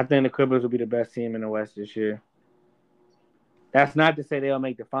 I think the Clippers will be the best team in the West this year. That's not to say they'll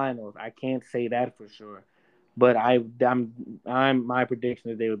make the finals. I can't say that for sure, but my prediction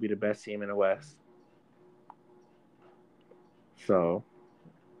is they will be the best team in the West. So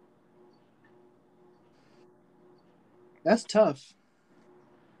that's tough.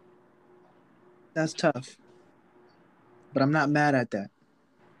 That's tough. But I'm not mad at that.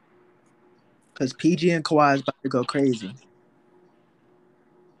 Because PG and Kawhi is about to go crazy.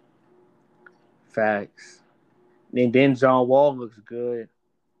 Facts. And then John Wall looks good.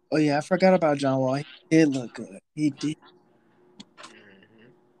 Oh, yeah, I forgot about John Wall. He did look good. He did.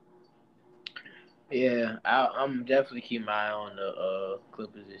 Yeah, I'm definitely keeping my eye on the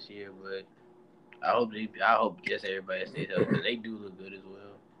Clippers this year, but I hope just everybody stays healthy because they do look good as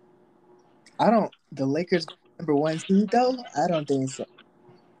well. The Lakers number 1 seed though? I don't think so.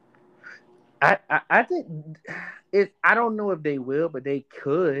 I think I don't know if they will, but they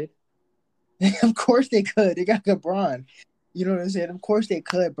could. Of course they could. They got LeBron. You know what I'm saying? Of course they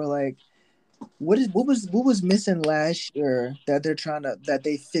could, but like, what was missing last year that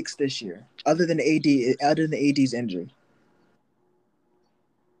they fixed this year, other than AD's injury?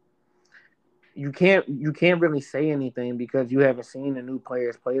 You can't really say anything because you haven't seen the new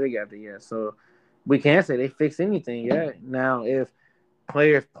players play together yet. So we can't say they fixed anything yet. Now, if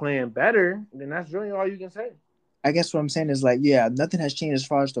players playing better, then that's really all you can say. I guess what I'm saying is like, yeah, nothing has changed as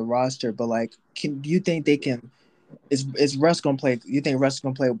far as the roster, but like, do you think they can? Is Russ gonna play? You think Russ is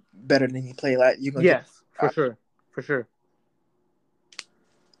gonna play better than he played last? Yes, for sure.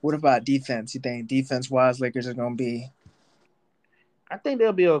 What about defense? You think defense wise, Lakers are gonna be? I think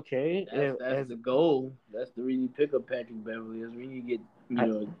they'll be okay. That's the goal. That's the reason you pick up Patrick Beverly is when you get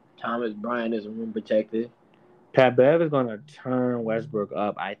Thomas Bryant as a rim protector. Pat Bev is gonna turn Westbrook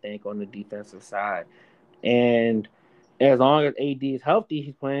up, I think, on the defensive side. And as long as AD is healthy,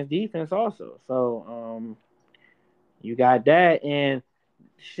 he's playing defense also. So you got that. And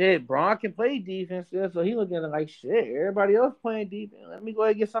shit, Braun can play defense still, so he looking like shit. Everybody else playing defense. Let me go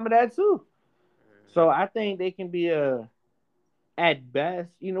ahead and get some of that too. So I think they can be at best.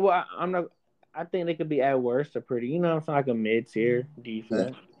 You know what? I think they could be at worst a pretty. You know, it's like a mid tier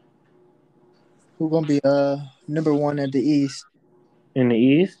defense. Who gonna be number 1 at the East? In the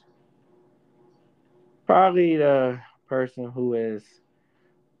East, probably the person who is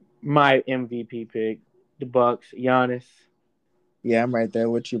my MVP pick, the Bucks, Giannis. Yeah, I'm right there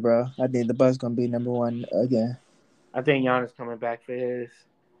with you, bro. I think the Bucks gonna be number 1 again. I think Giannis coming back for his.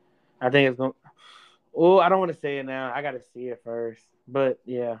 I think it's going. Oh, I don't want to say it now. I got to see it first. But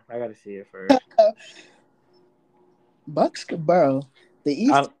yeah, I got to see it first. Bucks, bro. The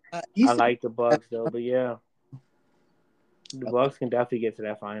East. I like the Bucks though, but yeah, the Bucks can definitely get to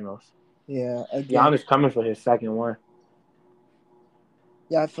that finals. Yeah, again. Giannis coming for his second one.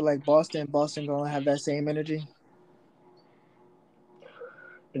 Yeah, I feel like Boston gonna have that same energy.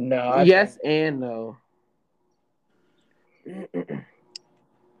 No. Yes and no.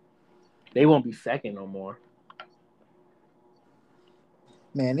 They won't be second no more.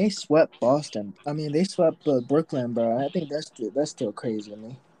 Man, they swept Boston. I mean, they swept Brooklyn, bro. I think that's still crazy to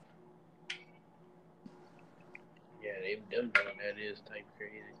me. Yeah, them that is type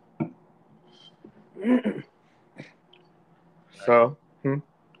crazy. So,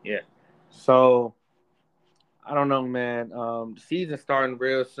 yeah. So, I don't know, man. The season's starting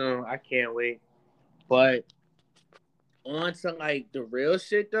real soon. I can't wait. But on to like the real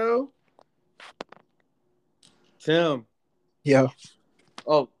shit though. Tim. Yeah.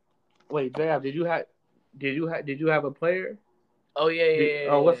 Oh, wait, JF, did you have a player? Oh yeah.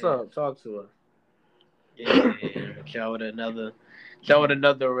 Oh, what's up? Talk to us. Yeah. Shout with another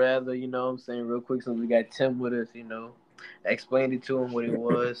rather, you know what I'm saying, real quick since we got Tim with us, you know. I explained it to him what it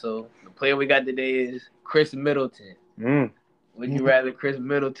was. So the player we got today is Chris Middleton. Would you rather Chris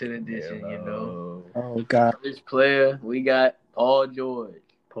Middleton edition? You know. Oh God. This player we got Paul George.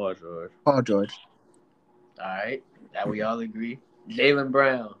 Paul George. All right, that we all agree. Jaylen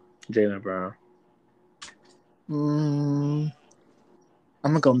Brown.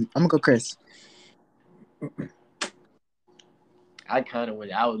 I'm gonna go Chris. I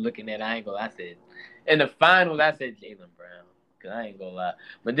was looking at. I ain't gonna lie. I said in the finals. I said Jaylen Brown because I ain't gonna lie.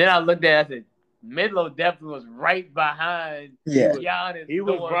 But then I looked at. I said Midlow definitely was right behind. Yeah, Giannis. He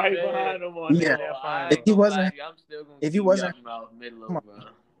was right behind him on that final. If he wasn't, I'm still gonna if he wasn't, Midlow, bro.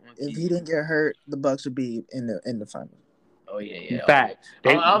 If he didn't get hurt, the Bucks would be in the final. Oh yeah. Fact.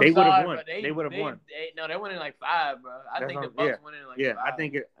 They would have won. They would have won. They won in like 5, bro. I think the Bucks won in like 5. I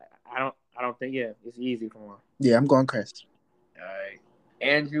think it. I don't think. Yeah, it's easy for him. Yeah, I'm going Chris. All right.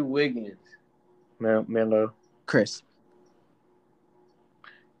 Andrew Wiggins. Melo. Chris.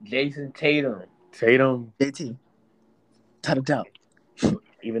 Jason Tatum. JT. Without a doubt.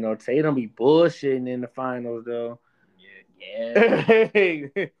 Even though Tatum be bullshitting in the finals, though. Yeah.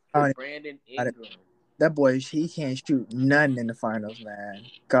 Brandon Ingram. That boy, he can't shoot none in the finals, man.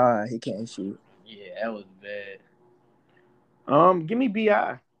 God, he can't shoot. Yeah, that was bad. Give me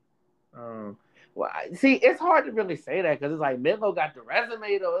Bi. Well, see, it's hard to really say that because it's like Melo got the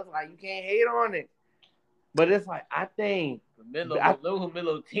resume though. It's like you can't hate on it, but it's like I think Melo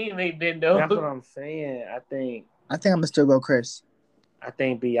teammate been though. That's what I'm saying. I think I'm gonna still go Chris. I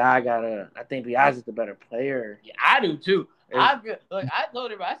think Bi's just the better player. Yeah, I do too. I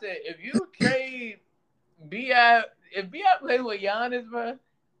told him. I said if you trade Bi, if Bi plays with Giannis, bro,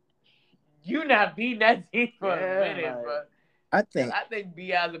 you not beating that team for a minute, bro. I think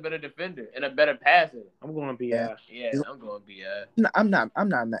Bi's a better defender and a better passer. I'm going Bi. Yeah, I'm going Bi. No, I'm not.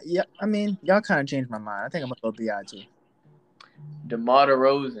 Yeah, I mean, y'all kind of changed my mind. I think I'm gonna go Bi too. DeMar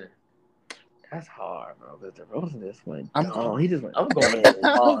DeRozan. That's hard, bro. Because DeRozan just went. He just went. I'm going.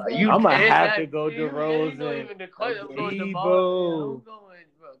 I'm gonna have to go DeRozan. I'm going bro.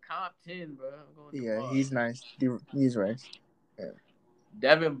 Comp 10, bro. I'm going DeMar. He's nice. He's right. Yeah.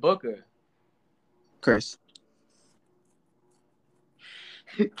 Devin Booker. Chris.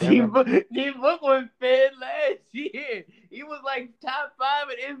 D-Book was fed last year. He was like top 5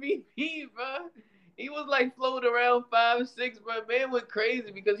 at MVP, bro. He was like floating around 5, 6, bro. Man went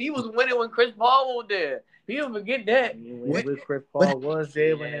crazy because he was winning when Chris Paul was there. He don't forget that. Chris Paul was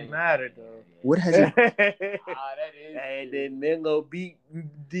there when it mattered, though. What has he? That is. And then Melo beat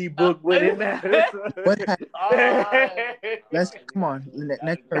D-Book when it mattered. Let's come on.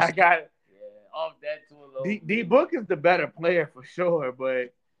 Next person. I got it. Off that to a low. D-Book is the better player for sure,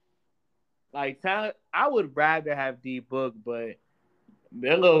 but like talent, I would rather have D-Book, but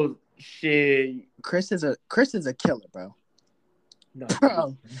Melo's shit. Chris is a killer, bro. No,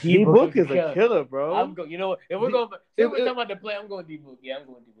 D-Book is a killer, bro. You know what? If we're talking about the play, I'm going D-Book. Yeah, I'm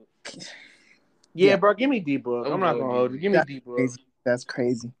going D-Book. Yeah, bro, give me D-Book. I'm not gonna hold you. Give me D-Book. That's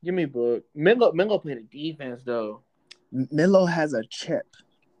crazy. Give me Book. Melo played a defense though. Melo has a chip.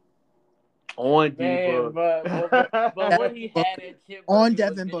 On D-Book. But when he had that chip on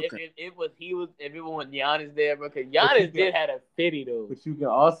Devin Booker. If it was Giannis there, because Giannis did have a 50 though. But you can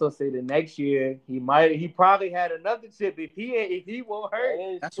also say the next year he probably had another chip if he won't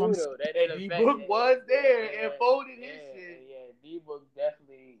hurt. That's true though. D-Book was there and folded his shit. Yeah, D-Book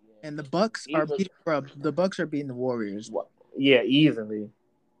definitely. Yeah. And the Bucks are beating the Warriors. Yeah, easily.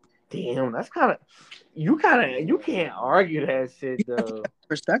 Damn, that's kind of you can't argue that shit though.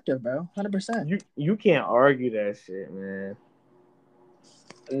 Perspective, bro, 100%. You can't argue that shit, man.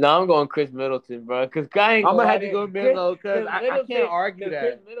 No, I'm going Chris Middleton, bro. Because I'm gonna have to go Melo because I can't argue that.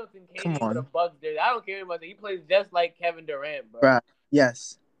 Chris Middleton came to the Bucks. I don't care about that. He plays just like Kevin Durant, bro. Right.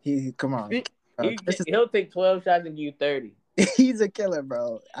 Yes. Come on. He'll take 12 shots and give you 30. He's a killer,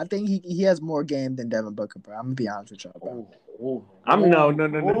 bro. I think he has more game than Devin Booker, bro. I'm gonna be honest with y'all, bro. No. I don't know.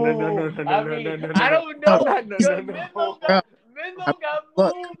 Melo got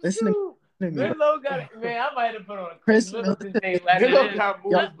moved. Listen to me. Melo got man. I might have put on a Chris Middleton thing. Melo got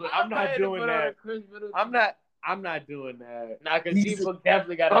moved, but I'm not doing that. I'm not doing that. Nah, because D-Book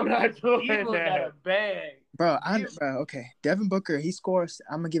definitely got. I'm not doing that. D-Book got a bag. Bro, okay. Devin Booker, he scores.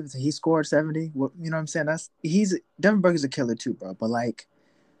 I'm gonna give it to. He scored 70. You know what I'm saying? Devin Booker's a killer too, bro. But like,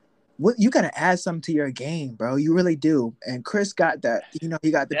 what you gotta add something to your game, bro. You really do. And Chris got that. You know,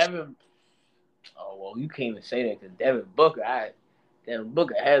 he got the. Devin. Oh well, you can't even say that because Devin Booker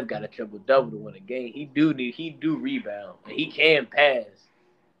has got a triple double to win a game. He do rebound and he can pass.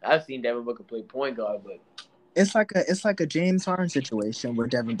 I've seen Devin Booker play point guard, but it's like a James Harden situation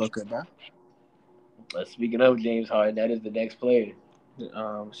with Devin Booker, bro. But speaking of James Harden, that is the next player.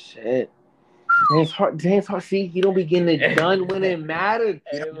 Shit. James Harden. See, he don't be getting it done when it matters.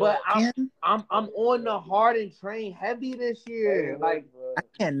 Hey, But look. I'm on the Harden train heavy this year. Like, I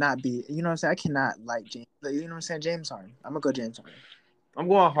cannot be. You know what I'm saying? I cannot like James. You know what I'm saying? James Harden. I'm gonna go James Harden. I'm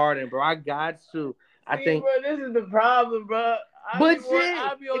going Harden, bro. I got to. I think. bro, this is the problem, bro. But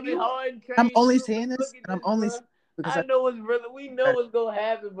I be on the Harden train. I'm only too, saying but this, look at and I'm this, only bro. because I know we know what's gonna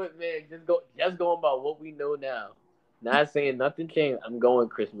happen, but man, just going by what we know now. Not saying nothing changed. I'm going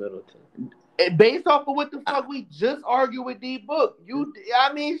Chris Middleton. Based off of what the fuck we just argued with D Book,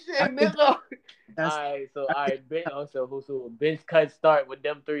 I mean, I shit, think nigga. that's So bench cut start with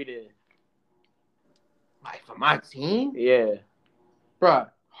them three then. Like for my team, Yeah. bro,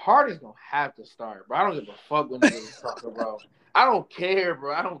 Harden's gonna have to start, bro. I don't give a fuck when niggas talking, bro. I don't care,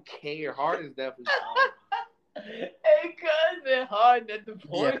 bro. I don't care. Harden's definitely starting. Hey, cousin, Harden at the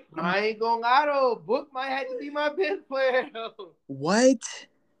point. Yeah. I ain't gonna lie though. Book might have to be my bench player though. what,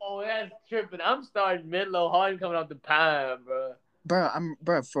 Oh, that's tripping. I'm starting Midlow. Harden coming off the pine, bro.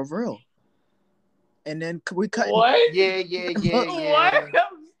 bro, for real. And then we cut. What? Yeah. What? I'm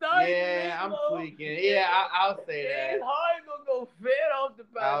starting. Yeah, I'm Midlow. tweaking. Yeah, I'll say And that. Harden gonna go fed off the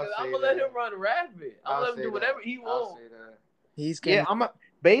I'll pine. I'm say gonna let that. him run rapid. I'm gonna let him do whatever he I'll wants. say that. He's Yeah,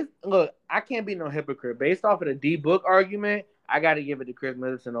 getting. look, I can't be no hypocrite. Based off of the D Book argument, I got to give it to Chris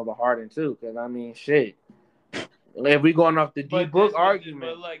Middleton over Harden too. Because I mean, shit. If we going off the D Book argument,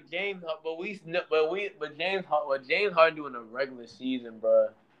 but like James, but James Harden doing a regular season, bro.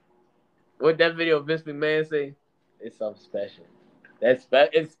 What that video of Vince McMahon say? It's something special.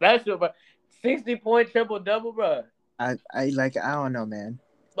 It's special, bro. 60-point triple double, bro. I don't know, man.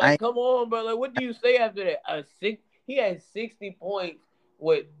 Like, come on, bro. Like, what do you say after that? He had 60 points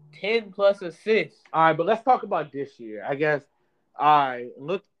with 10 plus assists. all right. But let's talk about this year. I guess. All right.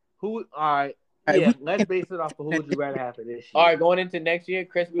 Look who. All right. Yeah. Let's base it off of who would you rather have for this year. All right, going into next year,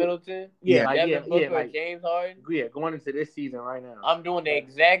 Chris Middleton. Yeah, like Devin Booker, or James Harden. Yeah, going into this season right now. I'm doing the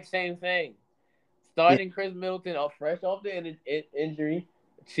exact same thing. Starting Chris Middleton fresh off the injury.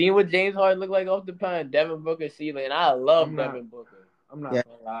 Seeing what James Harden looked like off the pine. Devin Booker ceiling. And I love Devin Booker. I'm not gonna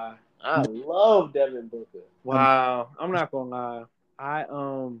lie. I love Devin Booker. Wow. I'm not gonna lie.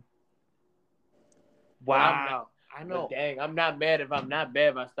 Wow. I know. But dang, I'm not mad if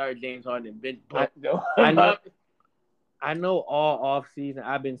I start James Harden and bench Book. I know all off season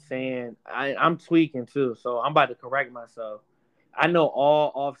I've been saying I'm tweaking too, so I'm about to correct myself. I know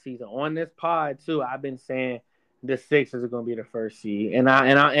all off season on this pod too. I've been saying the Sixers are gonna be the first seed, and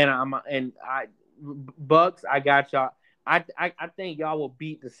I Bucks. I got y'all. I think y'all will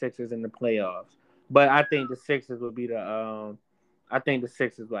beat the Sixers in the playoffs, but I think the Sixers will be I think the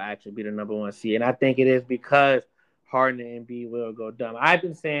Sixers will actually be the number one seed, and I think it is because Harden and Embiid will go dumb. I've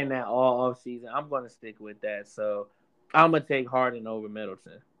been saying that all off season. I'm going to stick with that. So I'm going to take Harden over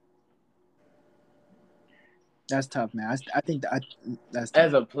Middleton. That's tough, man. I think that's tough.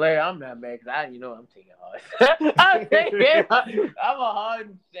 As a player, I'm not mad because I'm taking Harden. I'm a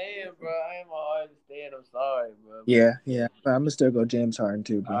Harden fan, bro. I am a Harden fan. I'm sorry, bro. Yeah. But I'm going to still go James Harden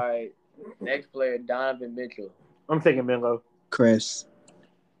too, bro. All right. Next player, Donovan Mitchell. I'm taking Melo. Chris.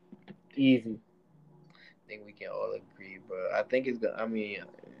 Easy. I think we can all agree, bro. I think it's good. I mean,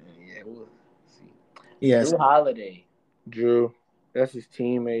 yeah, we'll see. Yes. Drew Holiday. Drew. That's his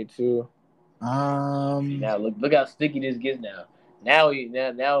teammate too. See, now look how sticky this gets now. Now.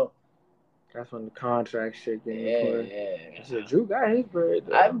 That's when the contract shit getting played. Yeah. So Drew got his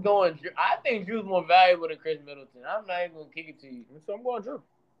bird. I think Drew's more valuable than Chris Middleton. I'm not even gonna kick it to you. So I'm going Drew.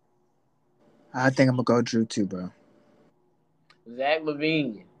 I think I'm gonna go Drew too, bro. Zach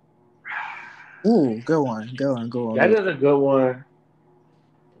LaVine. Ooh, good one. That is a good one.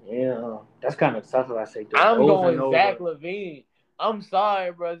 Yeah, that's kind of tough if I say that. I'm going Zach LaVine. I'm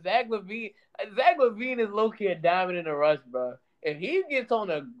sorry, bro. Zach LaVine is low key a diamond in the rough, bro. If he gets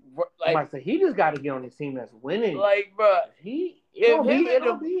on a he just got to get on a team that's winning. Like, bro, if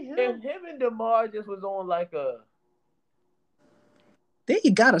him and DeMar just was on like a. They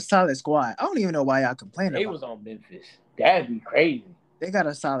got a solid squad. I don't even know why y'all complaining. They was on Memphis. That'd be crazy. They got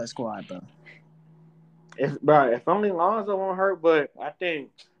a solid squad, bro. If only Lonzo won't hurt, but I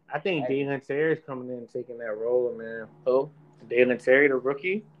think Dalen Terry's coming in and taking that role, man. Who? Dalen Terry, the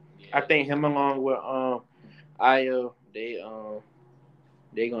rookie. Yeah. I think him along with Ayo, they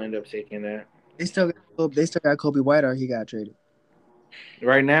gonna end up taking that. They still got Kobe White, or he got traded.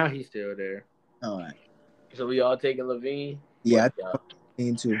 Right now, he's still there. All right. So we all taking LaVine. Yeah,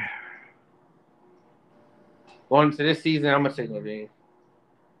 LaVine too. Going into this season, I'm gonna take LaVine.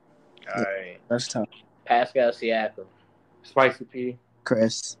 All right, that's tough. Pascal Siakam. Spicy P.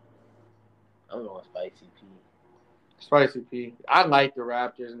 Chris. I'm going Spicy P. Spicy P. I like the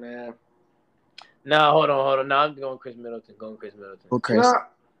Raptors, man. Nah, hold on. Nah, I'm going Chris Middleton. Well, Chris.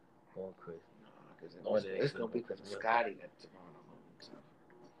 Going Chris. It's gonna be because of Scotty.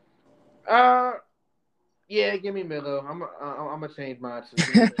 Yeah, give me Milo. I'm gonna change mine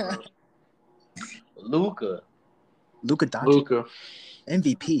to Luka. Luka Doncic. Luka.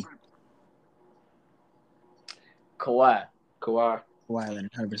 MVP. Kawhi. Kawhi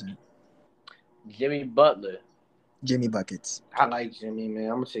Leonard, 100%. Jimmy Butler. Jimmy Buckets. I like Jimmy, man.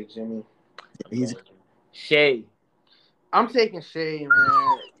 I'm gonna take Jimmy. Shea. I'm taking Shea,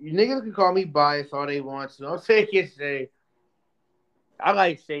 man. You niggas can call me biased all they want to. I'm taking Shea. I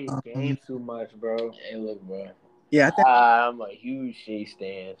like Shea's game too much, bro. Hey, look, bro. Yeah, I'm a huge Shea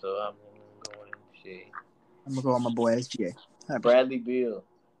stan, so I'm going Shea. I'm gonna go on my boy SGA. 100%. Bradley Beal.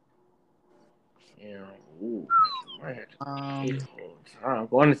 Yeah. Ooh.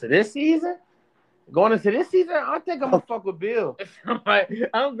 Going into this season, I think I'm gonna fuck with Bill.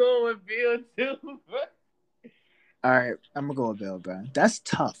 I'm going with Bill too, bro. All right, I'm gonna go with Bill, bro. That's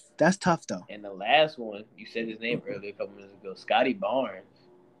tough. That's tough, though. And the last one, you said his name earlier a couple minutes ago, Scotty Barnes.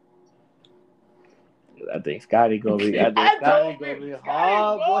 I think Scotty gonna be. I think Scotty gonna be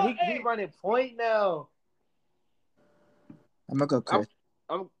hard. Boy, he running point now. I'm gonna go Chris.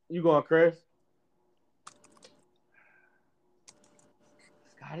 You going Chris?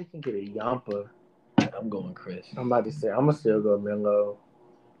 Scotty can get a yamper. I'm going Chris. I'm about to say I'm gonna still go Melo.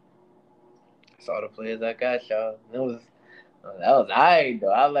 That's all the players I got, y'all. That was alright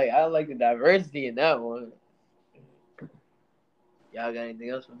though. I like the diversity in that one. Y'all got anything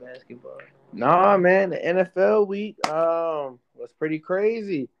else for basketball? Nah, man. The NFL week was pretty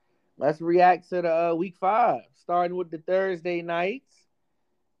crazy. Let's react to the week 5, starting with the Thursday nights.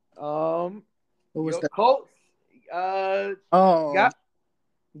 What was that? Colts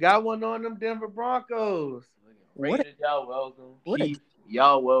got one on them Denver Broncos. Raiders, y'all welcome. Chiefs,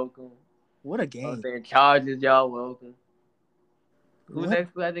 y'all welcome. What a game. I'm saying Chargers, y'all welcome. Who's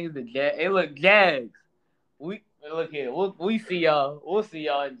next? I think it's the Jags. Hey, look, Jags. Look here. We see y'all. We'll see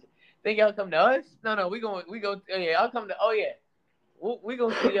y'all. Think y'all come to us? No. We go. Oh, yeah, I'll come to. Oh yeah. We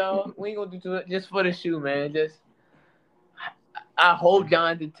gonna see y'all. We ain't gonna do too much just for the shoe, man. I hope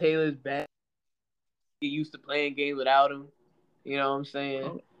Jonathan Taylor's back. Get used to playing games without him. You know what I'm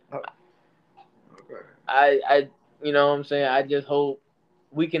saying? Okay. I you know what I'm saying? I just hope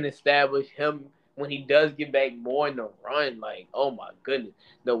we can establish him when he does get back more in the run. Like, oh my goodness.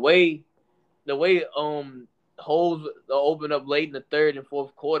 The way holes open up late in the third and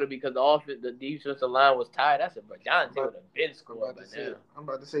fourth quarter because the defensive line was tired. I said, bro, Jonathan Taylor would have been scored by now. I'm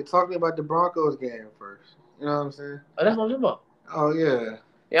about to say, talk to me about the Broncos game first. You know what I'm saying? Oh, that's what I'm talking about. Oh, yeah.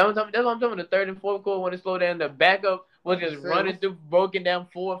 Yeah, that's what I'm talking about. The third and fourth quarter when it slowed down, the backup was just running through, broken down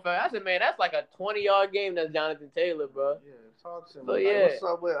 4 or 5. I said, man, that's like a 20-yard game. That's Jonathan Taylor, bro. Yeah, talk to me. So, yeah. What's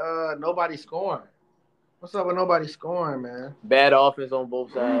up with nobody scoring? What's up with nobody scoring, man? Bad offense on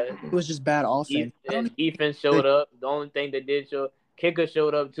both sides. It was just bad offense. Defense showed up. The only thing that did show, kicker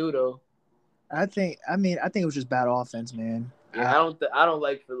showed up too, though. I think it was just bad offense, man. Yeah, I don't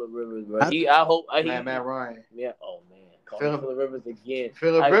like Phillip Rivers, bro. Matt Ryan. Yeah. Oh man. Phillip Rivers again.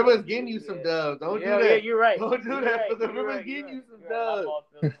 Phillip Rivers getting you some dubs. Don't do that. Yeah, you're right. Don't do that. Phillip Rivers getting you some dubs.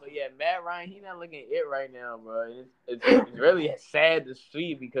 But yeah, Matt Ryan, he's not looking it right now, bro. It's really sad to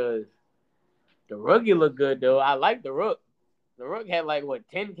see because the rookie looked good though. I like the rook. The rook had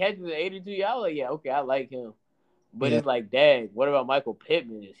 10 catches and 82 yards. Like, yeah, okay, I like him. But It's like, dang, what about Michael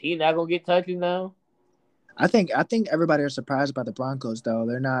Pittman? Is he not gonna get touches now? I think everybody is surprised about the Broncos though.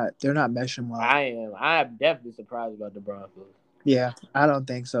 They're not meshing well. I am. I'm definitely surprised about the Broncos. Yeah, I don't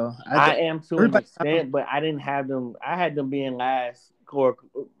think so. I am to an extent, but I didn't have them. I had them being last or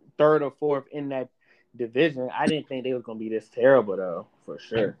third or fourth in that division. I didn't think they was gonna be this terrible though, for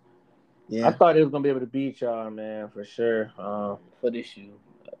sure. Yeah, I thought they was gonna be able to beat y'all, man, for sure. For this shoe.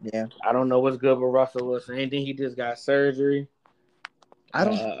 Yeah, I don't know what's good with Russell Wilson. Anything he just got surgery. I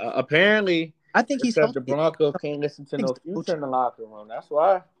don't. Apparently. I think he's the Broncos can't listen to no future in the locker room. That's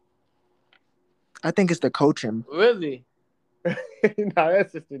why. I think it's the coaching. Really? No,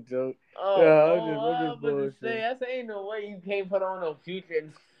 that's just a joke. I'm just to say, ain't no way you can't put on no future.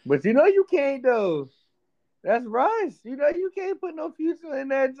 But you can't though. That's Russ. You can't put no future in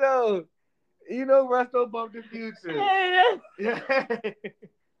that joke. Russ don't bump the future.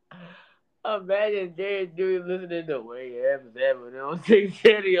 Imagine Jerry Judy listening to Wayne Evans ever. They don't take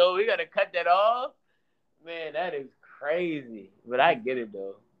video. We gotta cut that off. Man, that is crazy. But I get it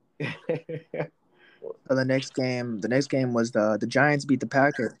though. So the next game was the Giants beat the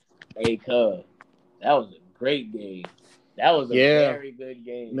Packers. Hey, cuz. That was a great game. That was a Yeah. very good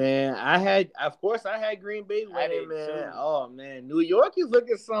game. Man, of course, I had Green Bay I winning, did man. too. Oh man, New York is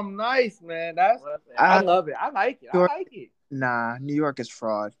looking something nice, man. I I, love it. I like it. New York, I like it. nah, New York is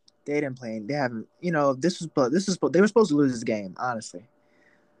fraud. They didn't play. They haven't. You know, they were supposed to lose this game, honestly.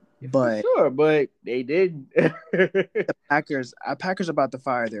 For But sure, but they didn't. the Packers about to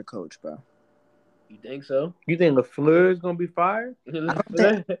fire their coach, bro. You think so? You think LaFleur is gonna be fired? I don't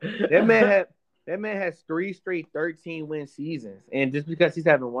think. That man has 3 straight 13-win seasons, and just because he's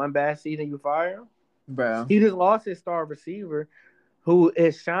having one bad season, you fire him? Bro, He just lost his star receiver, who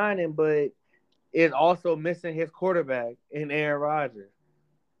is shining, but is also missing his quarterback in Aaron Rodgers.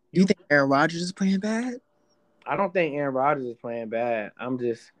 you think Aaron Rodgers is playing bad? I don't think Aaron Rodgers is playing bad.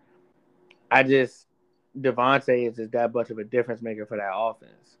 I just Devontae is just that much of a difference maker for that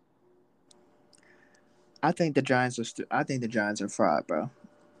offense. I think the Giants are. I think the Giants are fraud, bro.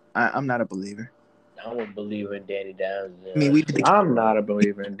 I'm not a believer. I'm a believer in Danny Downs. I mean, we did the I'm not a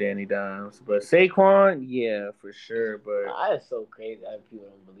believer in Danny Dimes, but Saquon, yeah, for sure. But It's so crazy how people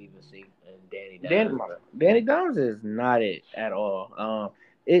don't believe in Danny Downs. Danny Dimes is not it at all.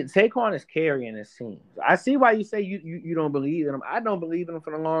 Saquon is carrying his team. I see why you say you don't believe in him. I don't believe in him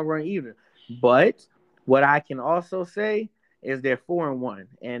for the long run either. But what I can also say is they're 4-1,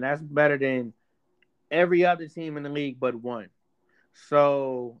 and that's better than every other team in the league but one.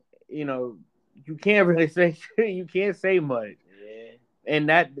 So you can't really say you can't say much. Yeah. And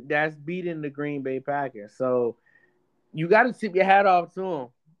that's beating the Green Bay Packers. So you got to tip your hat off to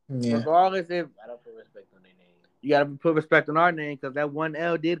them, regardless if Gotta put respect on their name. you got to put respect on our name because that one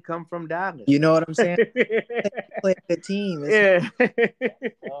L did come from Dallas. You know what I'm saying? Play a good team. Yeah. That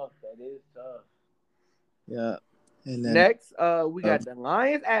is tough. Yeah. And then Next, we got the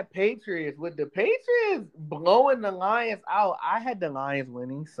Lions at Patriots. With the Patriots blowing the Lions out, I had the Lions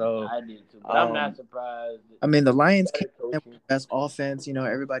winning. So I did too, but I'm not surprised. I mean, the Lions came in with the best offense. You know,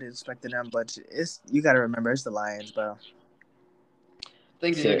 everybody expected them, but you got to remember it's the Lions, bro. I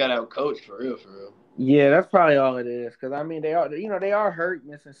think they just got out coached for real. Yeah, that's probably all it is. Because I mean, they are hurt,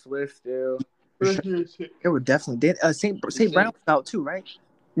 missing Swift still. Sure. They were definitely. St. Brown was out too, right?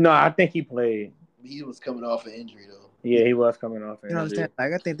 No, I think he played. He was coming off an injury though. Yeah, he was coming off. You know what I'm saying?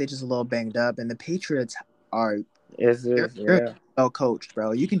 Like, I think they're just a little banged up, and the Patriots are they're well coached,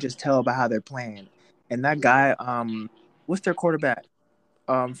 bro. You can just tell by how they're playing. And that guy, what's their quarterback?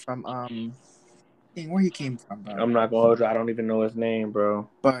 From where he came from, bro. I'm not gonna hold you. I don't even know his name, bro.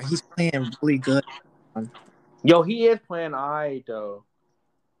 But he's playing really good. Yo, he is playing alright though.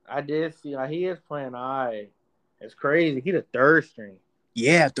 I did see he is playing alright. It's crazy. He the third string.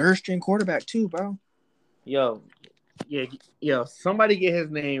 Yeah, third string quarterback too, bro. Yo, somebody get his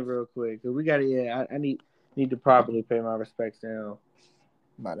name real quick. Cause we gotta. Yeah, I need to properly pay my respects to him.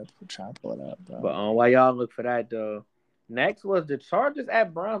 I'm about to try to pull it up, bro. But while y'all look for that though, next was the Chargers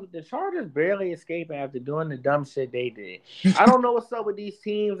at Browns. The Chargers barely escaping after doing the dumb shit they did. I don't know what's up with these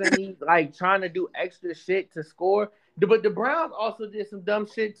teams and these like trying to do extra shit to score. But the Browns also did some dumb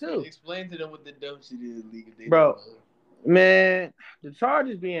shit too. Explain to them what the dumb shit is, league. Bro, man, the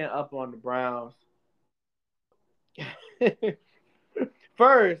Chargers being up on the Browns.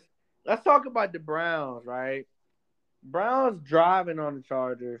 First, let's talk about the Browns, right? Browns driving on the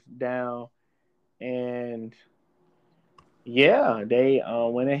Chargers down, and yeah, they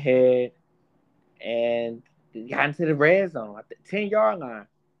went ahead and got into the red zone at the 10-yard line.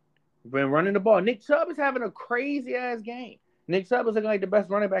 Been running the ball. Nick Chubb is having a crazy ass game. Nick Chubb is looking like the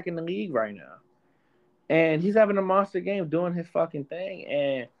best running back in the league right now, and he's having a monster game doing his fucking thing.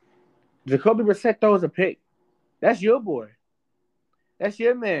 And Jacoby Brissett throws a pick. That's your boy. That's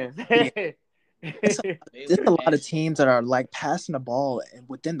your man. There's a lot of teams that are like passing the ball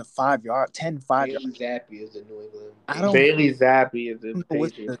within the 5 yard, 10, 5 Bailey yards. Zappi is the New England. Bailey Zappi is the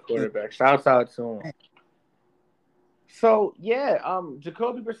Patriots quarterback. Shouts out to him. So yeah,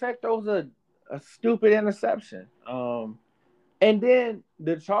 Jacoby Brissett throws a stupid interception. And then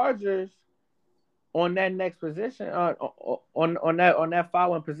the Chargers on that next position, on that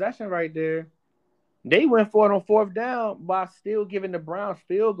following possession right there, they went for it on fourth down while still giving the Browns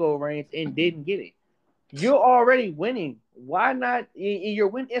field goal range and didn't get it. You're already winning. Why not? You're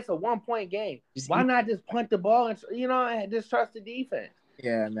winning. It's a 1-point game. Why not just punt the ball and just trust the defense?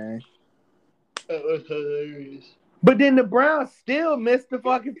 Yeah, man. That was hilarious. But then the Browns still missed the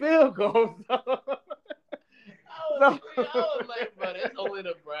fucking field goal. I was like, bro, that's only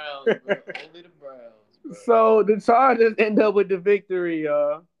the Browns, bro. Only the Browns, bro. So the Chargers end up with the victory,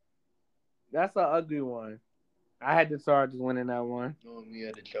 y'all. That's an ugly one. I had the Chargers winning that one. No, me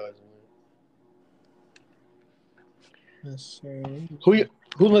had the Chargers Let's see.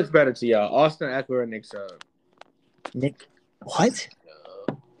 Who looks better to y'all, Austin Eckler or Nick Chubb? Nick, what?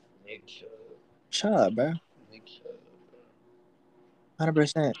 Nick Chubb. Shut up, bro. Nick Chubb.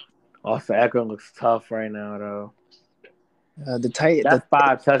 100%. Also, Eckler looks tough right now, though. The That's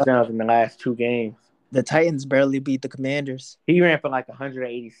 5 touchdowns in the last 2 games. the Titans barely beat the Commanders. He ran for like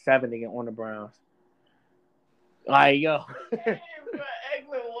 187 again on the Browns. Like, yo. Hey, bro,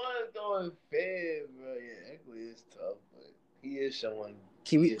 Eckler was going fed, bro. Yeah, Eckler is tough, but he is someone.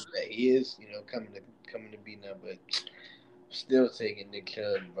 He is, coming to be now, but still taking Nick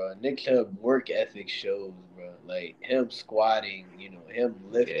Chubb, bro. Nick Chubb work ethic shows, bro. Like him squatting, him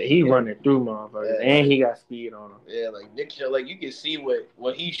lifting. Yeah, he running through motherfuckers, and he got speed on him. Yeah, like Nick Chubb, like you can see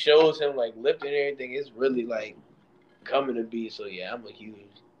what he shows him, like lifting and everything. It's really like coming to be. So yeah, I'm a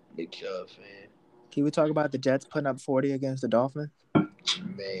huge Nick Chubb fan. Can we talk about the Jets putting up 40 against the Dolphins?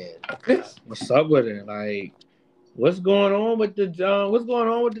 Man, what's up with it? Like, what's going on with the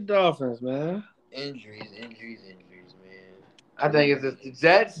Dolphins, man? Injuries, man. I think it's just the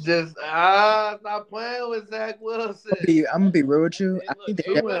Jets just stop playing with Zach Wilson. I'm gonna be real with you. I think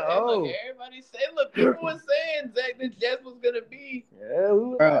everybody said, people were saying Zach the Jets was gonna be.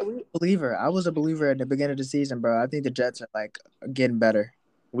 Yeah, believer. I was a believer at the beginning of the season, bro. I think the Jets are like getting better.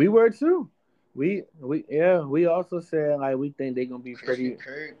 We were too. We also said like we think they're gonna be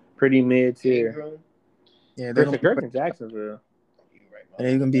pretty mid tier. Yeah, they're Christian Kirk in Jacksonville. And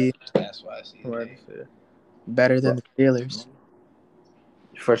they're gonna be that's why I see better than the Steelers.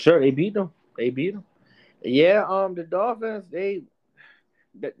 For sure, they beat them. Yeah, the Dolphins.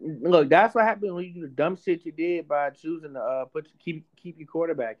 Look. That's what happened when you do the dumb shit you did by choosing to keep your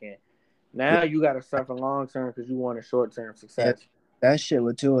quarterback in. Now you got to suffer long term because you want a short term success. Yeah. That shit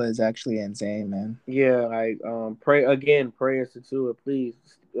with Tua is actually insane, man. Yeah, like prayers to Tua. Please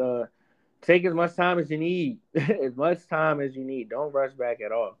take as much time as you need. Don't rush back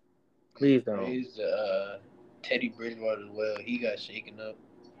at all. Please don't. Praise Teddy Bridgewater as well. He got shaken up.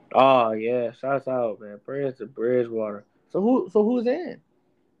 Oh yeah, shouts out, man. Prayers to Bridgewater. So who's in?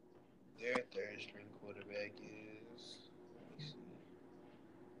 Their third string quarterback is. Let me see.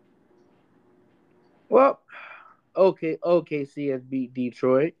 Well, OKC has beat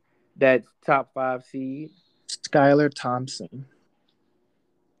Detroit. That's top 5 seed. Skylar Thompson.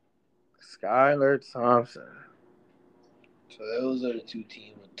 So those are the two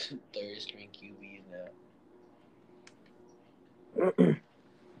teams with third string QBs now.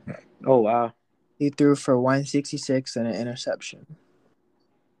 Oh wow. He threw for 166 and an interception.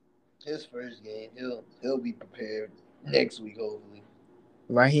 His first game, he'll be prepared next week, hopefully.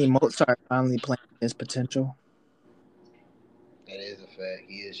 Raheem Mostert finally playing his potential. That is a fact.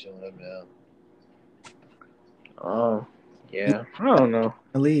 He is showing up now. Oh, yeah. I don't know.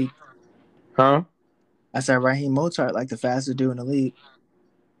 The league. Huh? I said Raheem Mostert like the fastest dude in the league.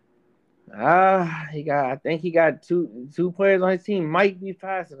 I think he got two players on his team might be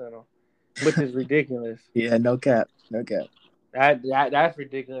faster than him, which is ridiculous. Yeah, no cap. That's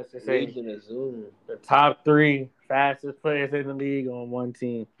ridiculous to say. The top 3 fastest players in the league on one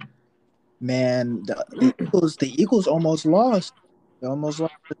team. Man, the Eagles almost lost. They almost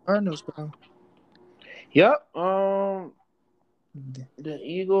lost the Cardinals, bro. Yep. The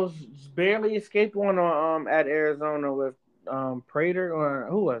Eagles barely escaped one at Arizona with Prater, or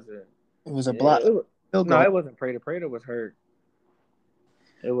who was it? It was a block. No, it wasn't Prater. Prater was hurt.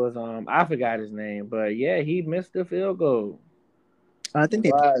 It was I forgot his name, but yeah, he missed the field goal. I think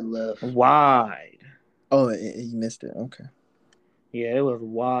they left wide. Oh, he missed it. Okay. Yeah, it was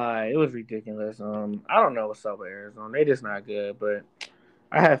wide. It was ridiculous. I don't know what's up with Arizona. They just not good, but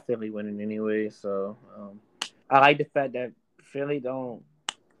I have Philly winning anyway. So I like the fact that Philly don't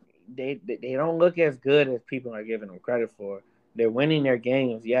look as good as people are giving them credit for. They're winning their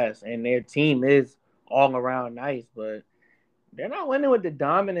games, yes, and their team is all around nice, but they're not winning with the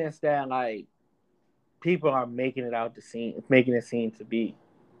dominance that like people are making it seem to be.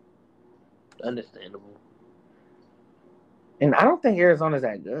 Understandable. And I don't think Arizona's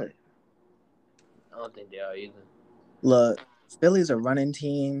that good. I don't think they are either. Look, Philly's a running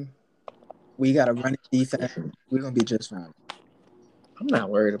team. We got a running defense. We're gonna be just fine. I'm not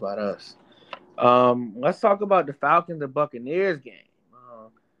worried about us. Let's talk about the Falcons and Buccaneers game.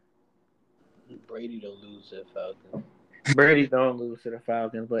 Brady don't lose to the Falcons. Brady don't lose to the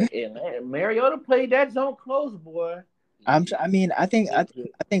Falcons, but Mariota played that zone close, boy. I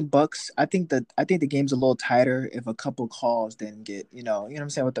think Bucks. I think the game's a little tighter if a couple calls didn't get you know what I'm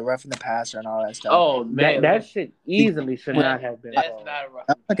saying with the rough and the passer and all that stuff. Oh man, that shit easily should not have been. That's not a rough.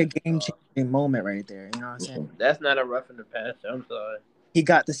 That's like a game changing moment right there. You know what I'm saying? That's not a rough in the passer. I'm sorry. He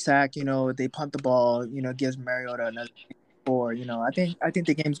got the sack. They punt the ball. Gives Mariota another. score. You know, I think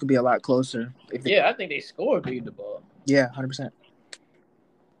the game's gonna be a lot closer. If they, Yeah, I think they scored beat the ball. yeah, 100%.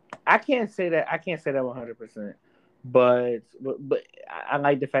 I can't say that. I can't say that 100%. But I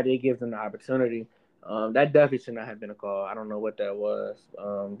like the fact that it gives them the opportunity. That definitely should not have been a call. I don't know what that was.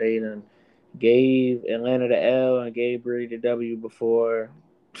 They done gave Atlanta the L and gave Brady the W before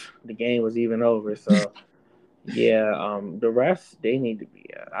the game was even over. So yeah, the refs they need to be.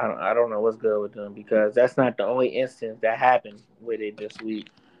 I don't know what's good with them because that's not the only instance that happened with it this week.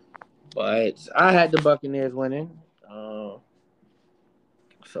 But I had the Buccaneers winning. So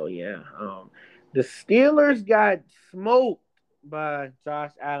yeah, the Steelers got smoked by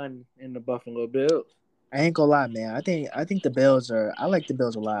Josh Allen and the Buffalo Bills. I ain't gonna lie, man. I think the Bills are. I like the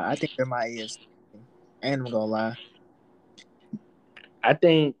Bills a lot. I think they're my AFC. And I'm gonna lie. I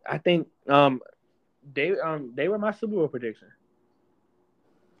think they were my Super Bowl prediction.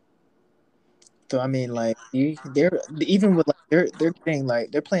 So I mean, like they're even with like they're getting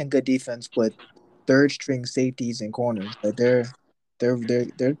like they're playing good defense with third string safeties and corners. Like they're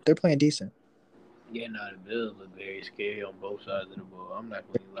playing decent Yeah, no, the Bills look very scary on both sides of the ball. I'm not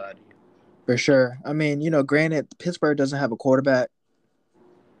gonna lie to you. for sure. I mean, granted, Pittsburgh doesn't have a quarterback,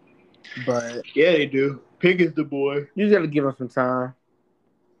 but Yeah, they do. Pickett's the boy. You just got to give them some time.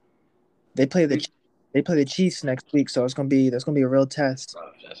 they play the they play the Chiefs next week, so that's gonna be a real test.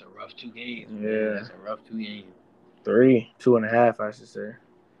 Rough. That's a rough 2 games, man. Yeah, That's a rough 2 games. 3, 2.5, I should say,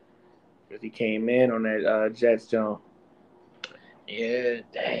 because he came in on that Jets jump. Yeah,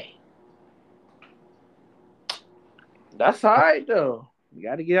 dang. That's all right though. You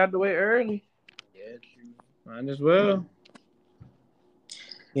got to get out the way early. Yeah, true. Might as well.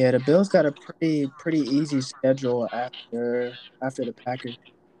 Yeah, the Bills got a pretty easy schedule after the Packers.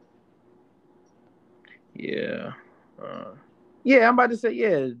 Yeah. Yeah, I'm about to say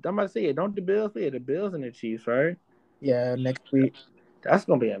yeah. I'm about to say yeah. Don't the Bills? Yeah, the Bills and the Chiefs, right? Yeah, next week. That's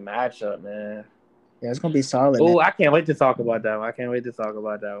gonna be a matchup, man. Yeah, it's gonna be solid, man. Oh, I can't wait to talk about that one. I can't wait to talk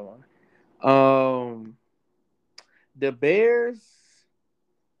about that one. The Bears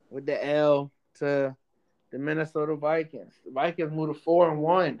with the L to the Minnesota Vikings. The Vikings moved to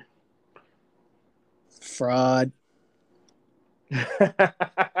 4-1. Fraud.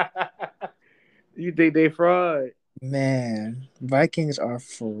 You think they fraud? Man, Vikings are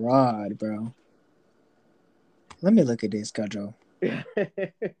fraud, bro. Let me look at this schedule. I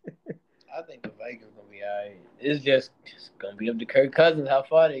think the Vikings gonna be alright. It's just gonna be up to Kirk Cousins how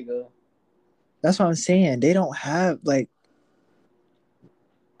far they go. That's what I'm saying. They don't have like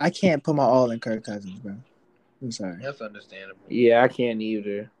I can't put my all in Kirk Cousins, bro. I'm sorry. That's understandable. Yeah, I can't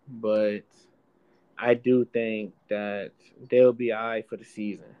either. But I do think that they'll be all right for the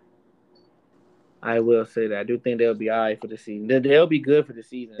season. I will say that. I do think they'll be all right for the season. They'll be good for the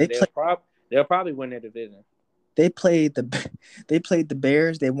season. They'll probably win their division. They played the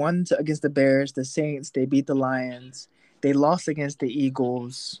Bears. They won against the Bears, the Saints. They beat the Lions. They lost against the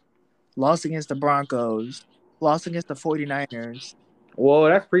Eagles. Lost against the Broncos. Lost against the 49ers. Whoa,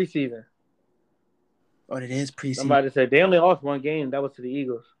 that's preseason. Oh, it is preseason. Somebody said they only lost one game. That was to the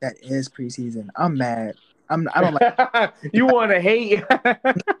Eagles. That is preseason. I'm mad. I don't like You want to hate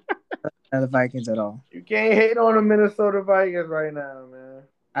the Vikings at all. You can't hate on the Minnesota Vikings right now, man.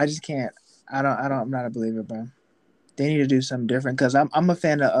 I just can't. I'm not a believer, bro. They need to do something different because I'm a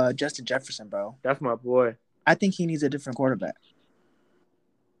fan of Justin Jefferson, bro. That's my boy. I think he needs a different quarterback.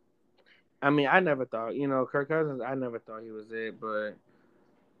 I mean, I never thought, Kirk Cousins, I never thought he was it, but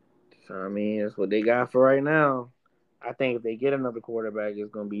so, I mean, it's what they got for right now. I think if they get another quarterback, it's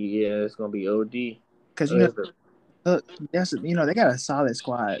gonna be OD. Because they got a solid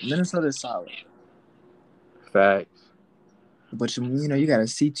squad. Minnesota's solid, Facts. but you got a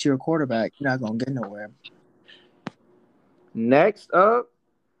C-tier quarterback. You're not gonna get nowhere. Next up,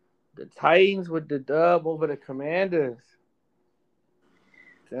 the Titans with the dub over the Commanders.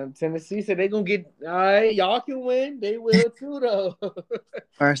 Tennessee said they're gonna get all right. Y'all can win. They will too, though.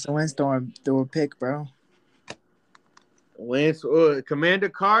 Carson Wentz threw a pick, bro. Commander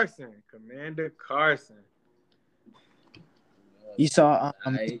Carson. You saw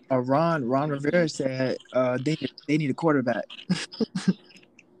Ron Rivera said they need a quarterback.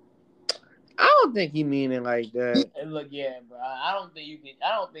 I don't think he mean it like that. And look, yeah, bro. I don't think you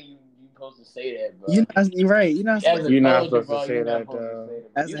supposed to say that, bro. You're right. You're not supposed to say that, though.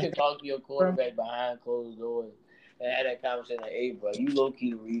 You can talk to your quarterback behind closed doors and have that conversation like, hey, bro, you low key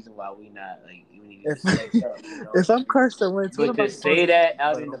the reason why we not like you need to step up. If I'm Carson Wentz, but to say that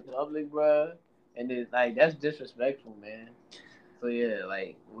out in the public, bro, and then like that's disrespectful, man. So yeah,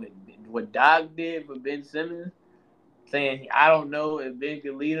 like what Doc did for Ben Simmons, saying I don't know if Ben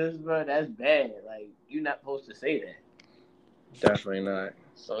can lead us, bro, that's bad. Like you're not supposed to say that. Definitely not.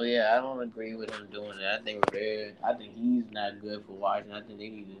 So yeah, I don't agree with him doing that. I think he's not good for Washington. I think they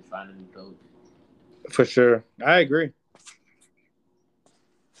need to find a new coach. For sure. I agree.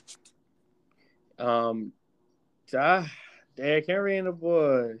 Um, ah, Derrick Henry and the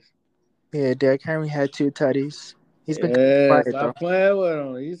boys. Yeah, Derrick Henry had 2 tutties. He's been Yeah, quiet though. stop playing with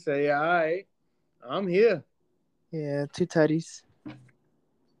him. He say, all right, I'm here. Yeah, 2 tutties.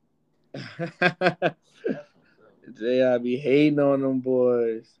 That's what's up. Jay, I be hating on them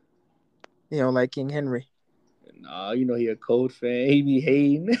boys. You know, like King Henry. Nah, you know he a Colts fan. He be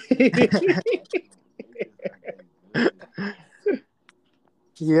hating.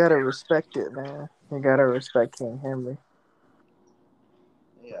 You gotta respect it, man. You gotta respect King Henry.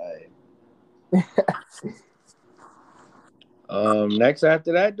 Yeah, Next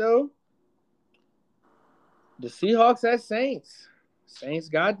after that though, the Seahawks at Saints. Saints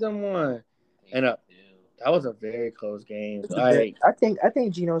got them one, and that was a very close game. It's a bit. Like, I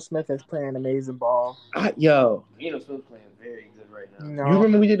think Geno Smith is playing amazing ball. yo, Geno Smith playing very good right You now. you know,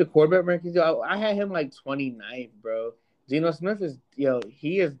 remember we did the quarterback rankings? Yo, I had him like 29th, bro. Geno Smith is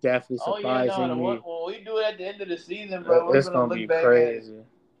he is definitely Oh yeah, no, surprising me. when we do it at the end of the season, bro, we're It's gonna gonna look be back at it. crazy.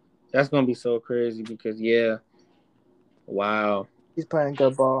 That's gonna be so crazy because yeah, wow, he's playing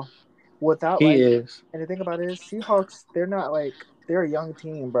good ball. Without he like, is. and the thing about it is, Seahawks. They're not like they're a young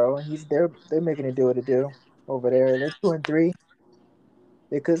team, bro. And they're making it do what it do over there. They're 2-3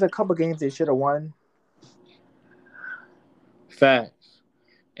 because a couple games they should have won. Facts.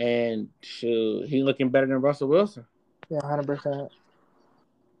 And shoot, he looking better than Russell Wilson. Yeah, 100%,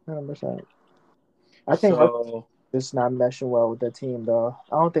 100%. I think Russell's So just not meshing well with the team, though.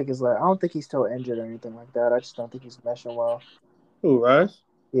 I don't think he's still injured or anything like that. I just don't think he's meshing well. who, Russ?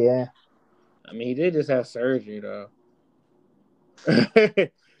 Yeah, I mean, he did just have surgery though.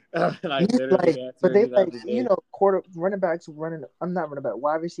 Like he's literally like, had but they surgery the like other you day. know quarter running backs running. I'm not running back.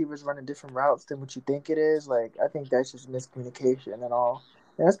 Wide receivers running different routes than what you think it is. Like I think that's just miscommunication and all.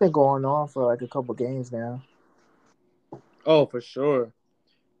 And that's been going on for like a couple games now. Oh, for sure.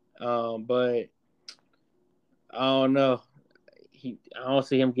 But I don't know. I don't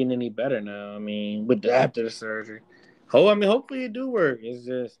see him getting any better now. I mean, with after the surgery. I mean, hopefully it do work. It's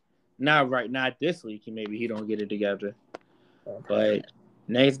just not this week. Maybe he don't get it together. Okay. But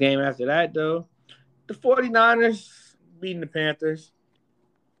next game after that, though, the 49ers beating the Panthers.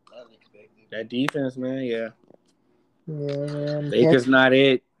 Unexpected. That defense, man, yeah. Yeah, man. Baker's not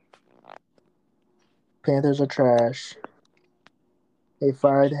it. Panthers are trash. They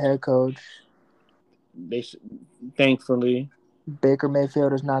fired the head coach. They should, thankfully. Baker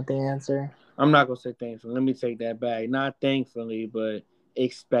Mayfield is not the answer. I'm not gonna say thankfully. Let me take that back. Not thankfully, but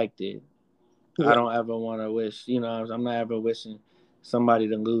expected. I Yeah, don't ever want to wish. I'm not ever wishing somebody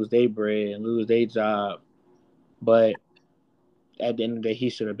to lose their bread and lose their job. But at the end of the day, he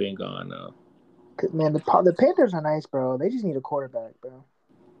should have been gone though. 'Cause, man, the Panthers are nice, bro. They just need a quarterback, bro.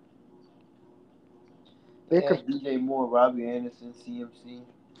 They Baker, had DJ Moore, Robbie Anderson, CMC.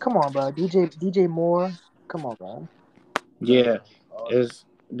 come on, bro. DJ Moore, come on, bro. Yeah, it's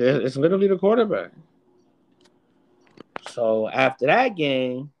literally the quarterback. So after that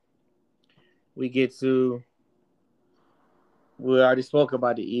game, we get to we already spoke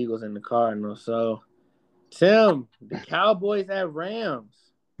about the Eagles and the Cardinals. So Tim, the Cowboys at Rams.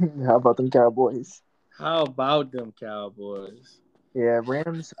 How about them Cowboys? How about them Cowboys? Yeah,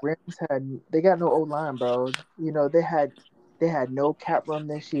 Rams had they got no O line, bro. You know they had no cap room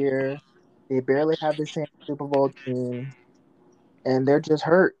this year. They barely have the same Super Bowl team, and they're just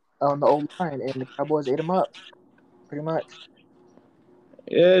hurt on the O line, and the Cowboys ate them up pretty much.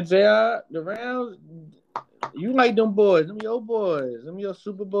 Yeah, JR, the Rams, you like them boys, them your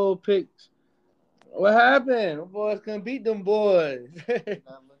Super Bowl picks. What happened? Them boys couldn't beat them boys. Not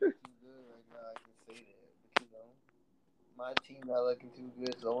looking too good right now. I can say that, but my team not looking too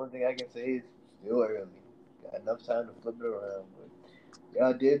good. So the only thing I can say is still early. Got enough time to flip it around, but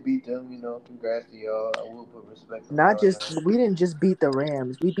y'all did beat them. Congrats to y'all. I will put respect on Not y'all just now. we didn't just beat the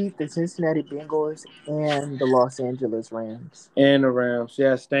Rams, we beat the Cincinnati Bengals and the Los Angeles Rams. And the Rams,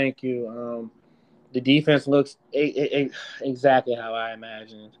 yes, thank you. The defense looks exactly how I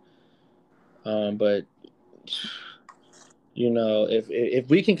imagined. But if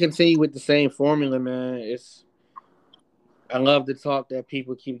we can continue with the same formula, man, I love the talk that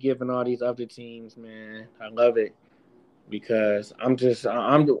people keep giving all these other teams, man. I love it because I'm trying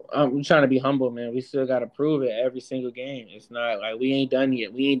to be humble, man. We still got to prove it every single game. It's not like we ain't done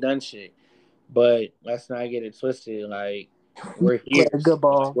yet. We ain't done shit. But let's not get it twisted. Like we're here. Playing good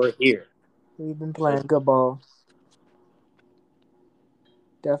ball. We're here. We've been playing good ball.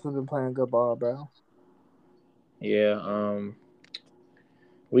 Definitely been playing good ball, bro. Yeah.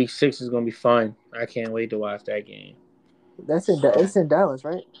 Week 6 is gonna be fun. I can't wait to watch that game. It's in Dallas,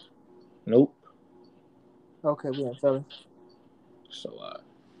 right? Nope. Okay, we in Philly. So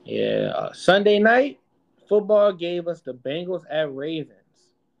yeah. Sunday night football gave us the Bengals at Ravens.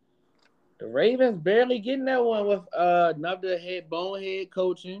 The Ravens barely getting that one with another bonehead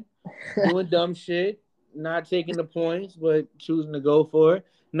coaching, doing dumb shit, not taking the points, but choosing to go for it,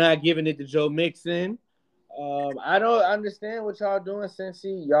 not giving it to Joe Mixon. I don't understand what y'all doing,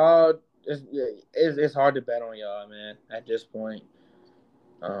 Cincy. Y'all, it's hard to bet on y'all, man. At this point,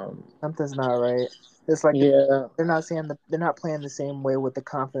 Something's not right. It's like yeah, they're not playing the same way with the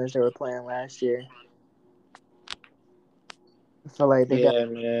confidence they were playing last year. I feel like they got yeah,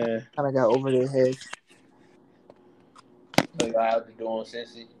 man. kind of got over their heads. So y'all have to do on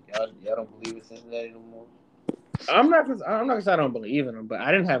Cincy. Y'all don't believe in Cincinnati no more. I'm not gonna say I don't believe in them, but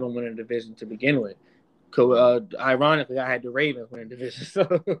I didn't have them winning the division to begin with. Ironically, I had the Ravens winning the division,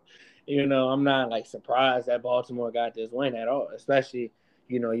 so I'm not like surprised that Baltimore got this win at all. Especially,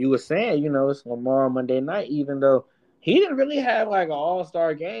 you were saying, it's Lamar on Monday night, even though he didn't really have like an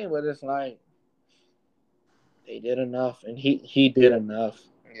all-star game, but it's like they did enough, and he did enough.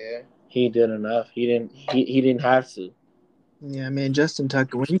 Yeah. He did enough. He didn't have to. Yeah, I mean Justin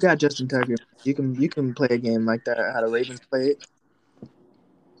Tucker. When you got Justin Tucker, you can play a game like that. How the Ravens play it.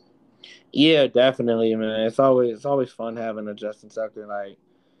 Yeah, definitely, man. It's always fun having a Justin Tucker. Like,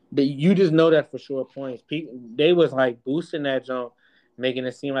 you just know that for sure points. They was like boosting that jump, making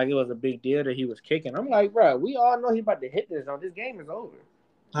it seem like it was a big deal that he was kicking. I'm like, bro, we all know he about to hit this jump. This game is over.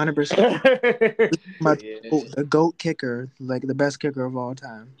 100%. Yeah. The goat kicker, like the best kicker of all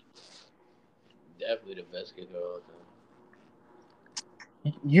time. Definitely the best kicker of all time.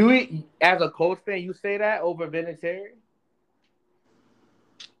 You, as a Colts fan, you say that over Vinatieri?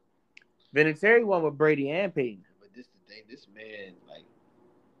 Vinatieri won with Brady and Peyton. But this the thing, this man, like,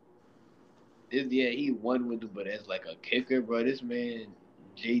 he won with it, but as like a kicker, bro, this man,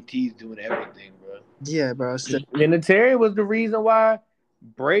 JT's doing everything, bro. Yeah, bro. Vinatieri was the reason why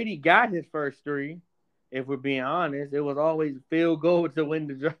Brady got his first three. If we're being honest, it was always field goal to win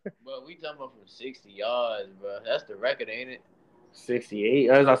the drive. But we talking about from 60 yards, bro. That's the record, ain't it? 68.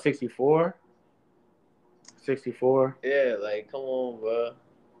 That was on 64. 64. Yeah, like, come on, bro.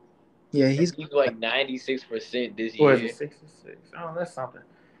 Yeah, He's like 96% this Or is year. it 66? Oh, that's something.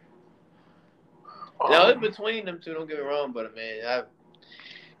 No, it's between them two. Don't get me wrong, but man, I've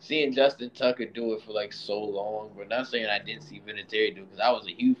seen Justin Tucker do it for like so long. But not saying I didn't see Vinatieri do it because I was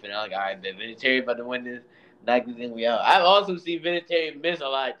a huge fan. I was like, all right, bet Vinatieri about to win this. Knock this thing we out. I've also seen Vinatieri miss a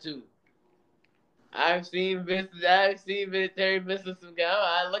lot too. I've seen Vinatieri miss some guy.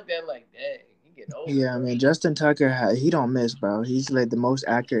 I looked at it like, dang, he getting old. Yeah, I mean Justin Tucker, he don't miss, bro. He's like the most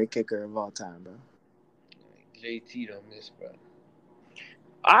accurate kicker of all time, bro. Like, JT don't miss, bro.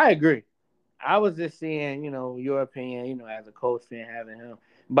 I agree. I was just seeing, your opinion, as a Colts fan having him.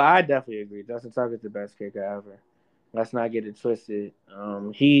 But I definitely agree. Justin Tucker's the best kicker ever. Let's not get it twisted.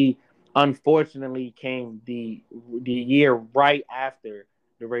 He unfortunately came the year right after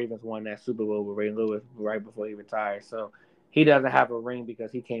the Ravens won that Super Bowl with Ray Lewis right before he retired. So he doesn't have a ring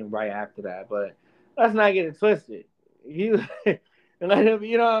because he came right after that. But let's not get it twisted. You let him,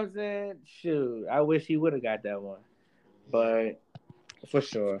 you know what I'm saying? Shoot, I wish he would have got that one. But for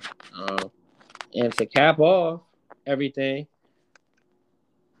sure. And to cap off everything,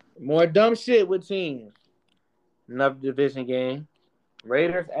 more dumb shit with teams. Another division game.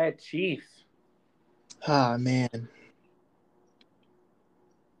 Raiders at Chiefs. Ah, man.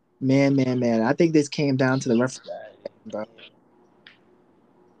 Man. I think this came down to the referee, bro.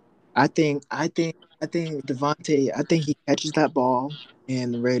 I think Devontae. I think he catches that ball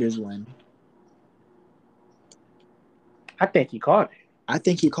and the Raiders win. I think he caught I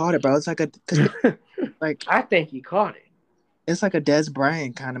think he caught it, bro. It's it. like I think he caught it. it's like a Des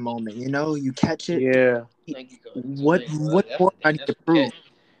Bryant kind of moment, You catch it. Yeah. What more do I need to prove?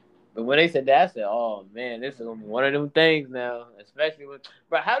 But when they said that, I said, "Oh man, this is gonna be one of them things now." Especially with,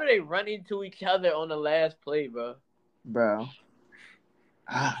 bro, how do they run into each other on the last play, bro? Bro,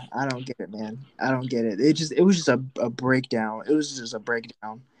 I don't get it, man. I don't get it. It was just a breakdown. It was just a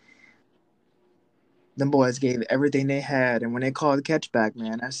breakdown. Them boys gave everything they had, and when they called the catchback,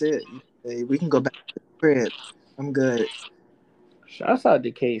 man, that's it. We can go back to the crib. I'm good. Shouts out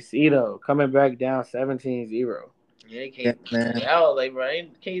to KC though, coming back down 17-0. Yeah, Yeah, man. I was like, bro, that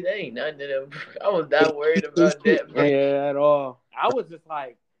ain't nothing to them. I was not worried about that, bro. Yeah, at all. I was just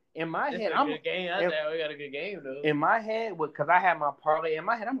like, in my head, I'm a good game. I said, we got a good game though. In my head, because I had my parlay in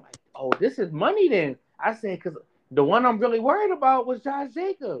my head, I'm like, oh, this is money then. I said, because the one I'm really worried about was Josh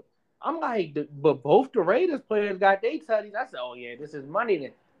Jacobs. I'm like, but both the Raiders players got their tutties. I said, oh yeah, this is money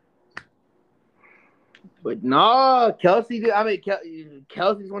then. But no, Kelsey. I mean,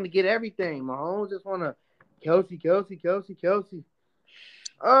 Kelsey's want to get everything. Mahomes just want to Kelsey.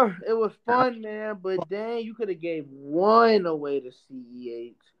 It was fun, man. But dang, you could have gave one away to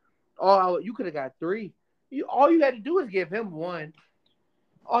CEH. Oh, you could have got three. All you had to do is give him one.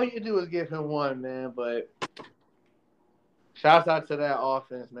 All you do is give him one, man. But shouts out to that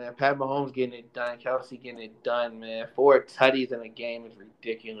offense, man. Pat Mahomes getting it done. Kelsey getting it done, man. 4 tutties in a game is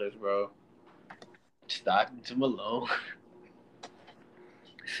ridiculous, bro. Stockton to Malone.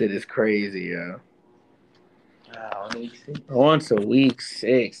 Shit is crazy, yo. Oh, On to week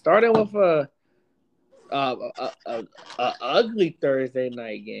 6. Starting with a ugly Thursday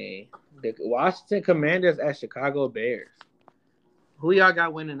night game. The Washington Commanders at Chicago Bears. Who y'all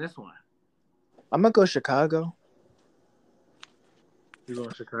got winning this one? I'm gonna go Chicago. You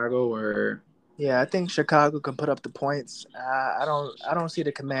going Chicago or? Yeah, I think Chicago can put up the points. I don't see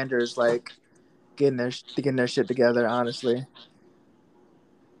the Commanders like getting their shit together. Honestly,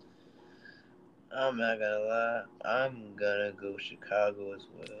 I'm not gonna lie. I'm gonna go Chicago as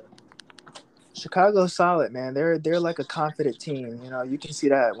well. Chicago's solid, man. They're like a confident team. You know, you can see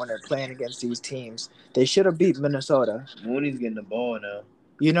that when they're playing against these teams. They should have beat Minnesota. Mooney's getting the ball now.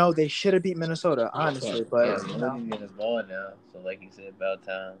 You know, they should have beat Minnesota, honestly. But yeah, Mooney's getting the ball now. So, like you said, about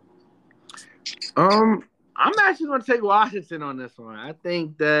time. I'm actually going to take Washington on this one. I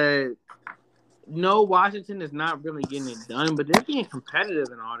think that Washington is not really getting it done, but they're being competitive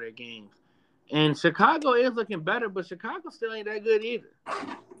in all their games. And Chicago is looking better, but Chicago still ain't that good either.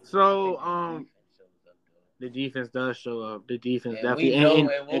 So, the defense does show up. The defense definitely. And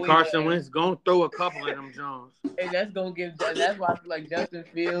Carson Wentz going to throw a couple of them Jones. And that's going to give. That's why I feel like Justin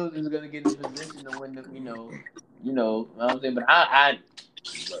Fields is going to get in position to win the, you know what I'm saying? But I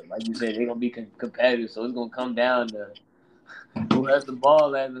like you said, they're going to be competitive, so it's going to come down to who has the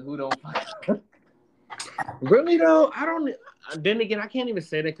ball and who don't. Really, though, I don't. Then again, I can't even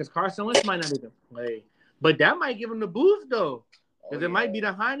say that because Carson Wentz might not even play. But that might give him the boost, though. Because it might be the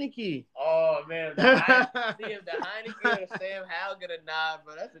Heineke. Oh, man. If the Heineke or Sam Howell get a nod,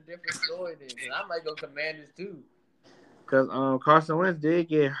 bro, that's a different story then. Because I might go Commanders, too. Because Carson Wentz did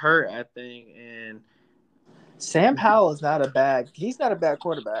get hurt, I think. And Sam Howell is not a bad – he's not a bad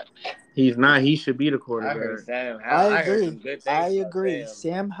quarterback. He's not. He should be the quarterback. I heard Sam Howell. I agree.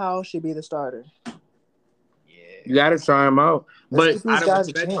 Sam Howell should be the starter. You gotta try him out, Let's but out of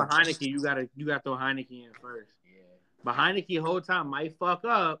respect for Heineke, you gotta throw Heineke in first. Yeah, but Heineke the whole time might fuck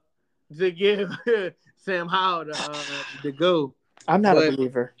up to give Sam Howell the go. I'm not a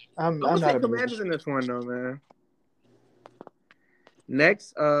believer. I'm not a Commanders in this one though, man.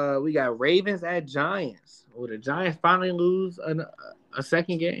 Next, we got Ravens at Giants. Will the Giants finally lose a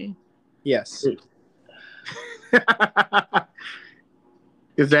second game? Yes.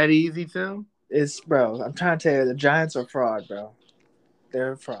 Is that easy, Tim? Bro, I'm trying to tell you, the Giants are fraud, bro.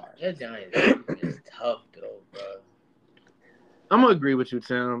 They're a fraud. That Giants is tough, though, bro. I'm going to agree with you,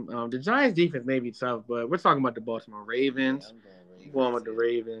 Tim. The Giants' defense may be tough, but we're talking about the Baltimore Ravens. I'm going with the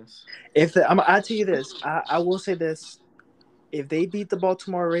Ravens. I'll tell you this. I will say this. If they beat the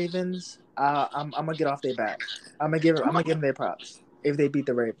Baltimore Ravens, I'm going to get off their back. I'm going to give them their props if they beat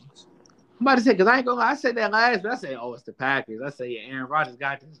the Ravens. I'm about to say, because I ain't going to lie. I said that last, but I said, it's the Packers. I said, yeah, Aaron Rodgers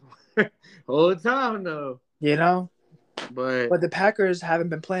got this one. Whole time though, you know, but the Packers haven't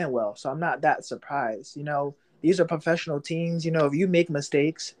been playing well, so I'm not that surprised. You know, these are professional teams. You know, if you make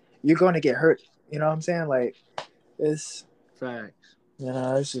mistakes, you're going to get hurt. You know what I'm saying? Like, it's facts. You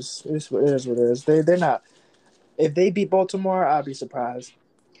know, it is what it is. They're not. If they beat Baltimore, I'll be surprised.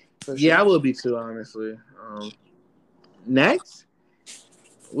 Yeah, I will be too, honestly. Next,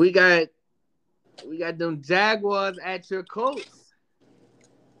 we got them Jaguars at your Colts.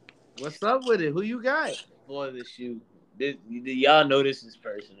 What's up with it? Who you got? For the shoe. Y'all know this is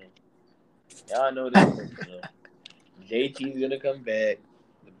personal. JT's going to come back.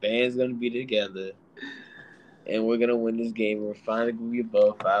 The band's going to be together. And we're going to win this game. We're finally going to be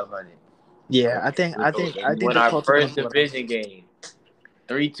above 500. Yeah, I think win our first division game.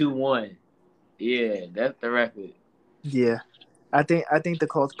 3-2-1. Yeah, that's the record. Yeah. I think the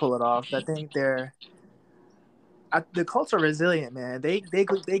Colts pull it off. I think the Colts are resilient, man. They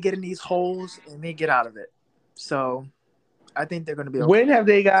get in these holes and they get out of it. So I think they're going to be okay. When have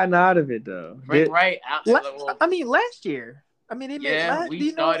they gotten out of it though? Right out. Last year. I mean,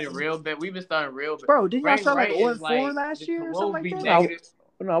 we started real bad. We've been starting real bad. Bro, didn't y'all start like 0-4 last year or something like that?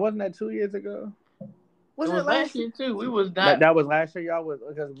 No, wasn't that 2 years ago? wasn't it was last last year? year too. We was not. That was last year. Y'all was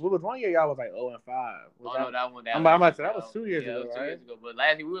because it was 1 year. Y'all was like 0-5. Oh no, that one. I'm about to say that was 2 years yeah, ago, it was 2 right? years ago. But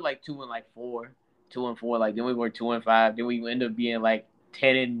last year we were like 2-4, 2-4. Like then we were 2-5. Then we ended up being like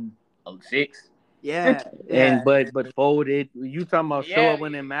 10-6. Yeah, And but folded. You talking about show Yeah, up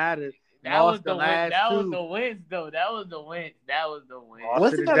when it mattered? that was Lost the the win. last That was two. the wins though. That was the wins. That was the wins. Lost to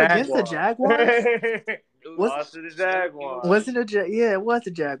wasn't the that against the Jaguars. Jaguars? Was Lost to the Jaguars. wasn't it? Yeah, it was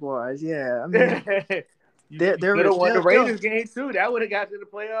the Jaguars. Yeah, I mean, You could have won the Raiders game too. That would have got to the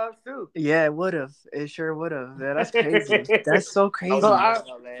playoffs too. yeah, it would have. It sure would have. Yeah, that's crazy. That's so crazy. So I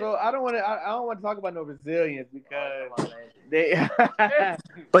don't want to. I don't want to talk about no resilience because they.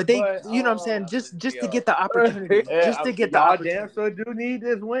 But they, you know what I'm saying? Just to get the opportunity. Just to get the y'all opportunity. damn sure do need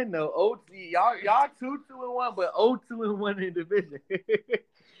this win though. Y'all 2-1, but 0-2-1 in division.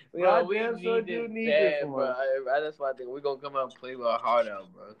 Bro, we need this one. Bro. That's why I think we're gonna come out and play our heart out,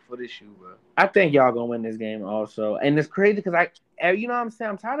 bro, for this shoe, bro. I think y'all gonna win this game also, and it's crazy because you know what I'm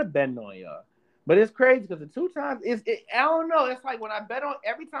saying. I'm tired of betting on y'all, but it's crazy because the 2 times I don't know. It's like when I bet on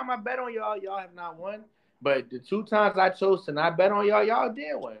every time I bet on y'all have not won. But the 2 times I chose to not bet on y'all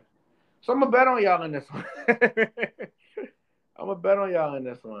did win. So I'm gonna bet on y'all in this one. I'm gonna bet on y'all in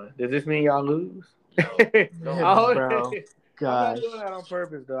this one. Does this mean y'all lose? No, bro. I'm not doing that on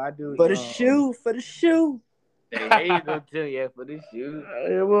purpose though. I do for the shoe. There you go too, yeah, for the shoe.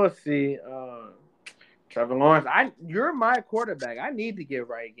 We'll see. Trevor Lawrence, you're my quarterback. I need to get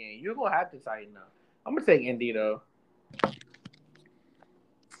right again. You're gonna have to tighten up. I'm gonna take Indy though.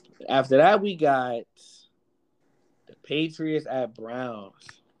 After that, we got the Patriots at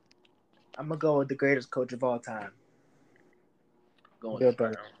Browns. I'm gonna go with the greatest coach of all time. Going Bill to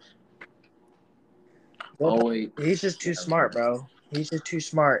Burr. Oh wait, he's just too smart, bro. He's just too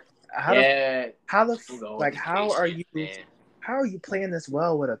smart. How are you playing this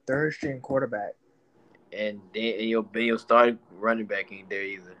well with a 3rd string quarterback? And then your starting running back ain't there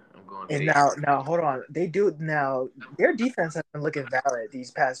either. I'm going. And now hold on. They do now. Their defense has been looking valid these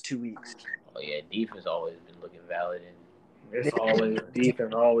past 2 weeks. Oh yeah, defense always been looking valid, and It's always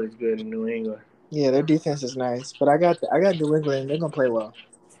defense always good in New England. Yeah, their defense is nice, but I got New England. They're gonna play well.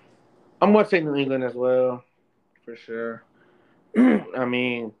 I'm gonna take New England as well, for sure. I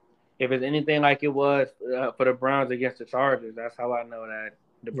mean, if it's anything like it was for the Browns against the Chargers, that's how I know that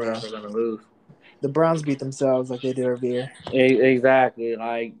the Browns are gonna lose. The Browns beat themselves like they did every year. Exactly.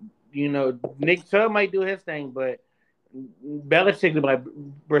 Like, you know, Nick Chubb might do his thing, but Belichick will be like,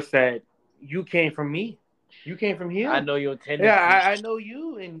 Brissett, you came from me. You came from here. I know your tendencies. Yeah, I know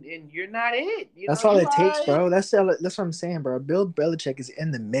you, and you're not it. That's all it takes, bro. That's what I'm saying, bro. Bill Belichick is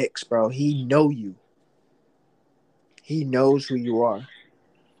in the mix, bro. He know you. He knows who you are.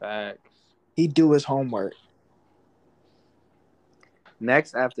 Facts. He do his homework.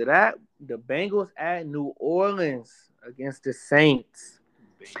 Next, after that, the Bengals at New Orleans against the Saints.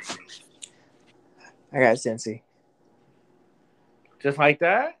 I got Cincy. Just like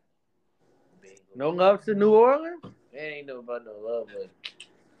that? No love to New Orleans? There ain't no about no love, but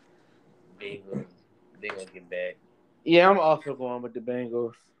Bengals, they gonna get back. Yeah, I'm also going with the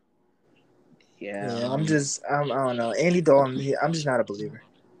Bengals. Yeah, I don't know. Andy Dalton, I'm just not a believer.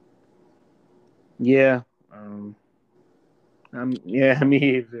 Yeah. Me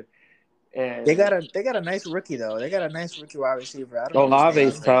either. And they got a nice rookie though. They got a nice rookie wide receiver. I don't know.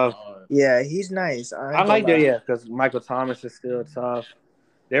 Olave's tough. Yeah, he's nice. I like that. Because Michael Thomas is still tough.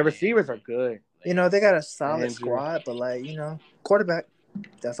 Their receivers are good. You know, they got a solid squad, but quarterback.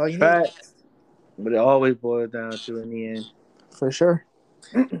 That's all you need. But it always boils down to in the end. For sure.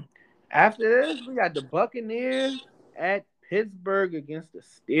 After this, we got the Buccaneers at Pittsburgh against the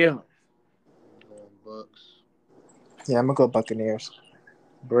Steelers. Bucks. Yeah, I'm gonna go Buccaneers.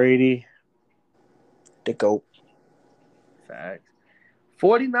 Brady. The GOAT. Facts.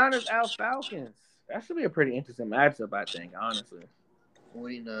 49ers out Falcons. That should be a pretty interesting matchup, I think, honestly.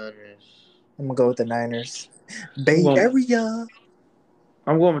 49ers. I'm gonna go with the Niners. Bay Area.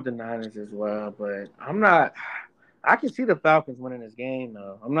 I'm going with the Niners as well, but I'm not. I can see the Falcons winning this game,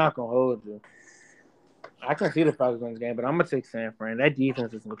 though. I'm not gonna hold you. I can see the Falcons winning this game, but I'm gonna take San Fran. That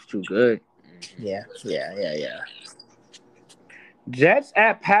defense just looks too good. Yeah. Jets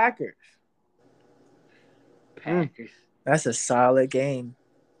at Packers. That's a solid game.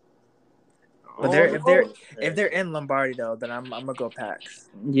 But if they're in Lombardi though, then I'm gonna go Packs.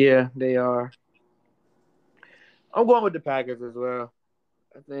 Yeah, they are. I'm going with the Packers as well.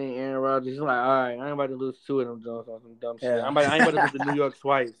 I think Aaron Rodgers is like, all right, I ain't about to lose 2 of them Jones on some dumb shit. I ain't about to lose the New York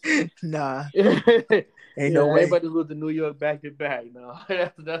twice. Nah. Ain't no way. I ain't about to lose the New York back-to-back. No,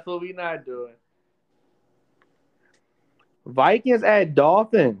 that's what we not doing. Vikings at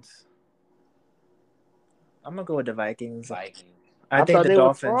Dolphins. I'm gonna go with the Vikings. Vikings. I I think thought the they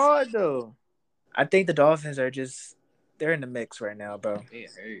was Dolphins. fraud though. I think the Dolphins are just they're in the mix right now, bro. They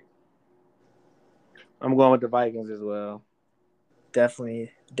hurt. I'm going with the Vikings as well.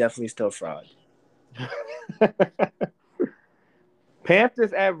 Definitely still fraud.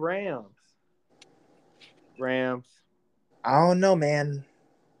 Panthers at Rams. Rams. I don't know, man.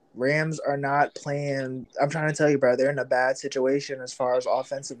 Rams are not playing. I'm trying to tell you, bro. They're in a bad situation as far as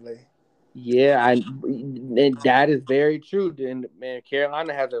offensively. Yeah, and that is very true. And man,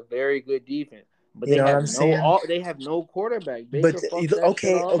 Carolina has a very good defense, but You know what I'm saying? they have no quarterback. But Baker fucked that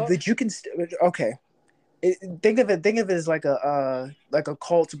shit all up. but you can okay. Think of it as like a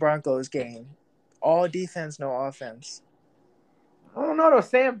Colts Broncos game. All defense, no offense. I don't know though.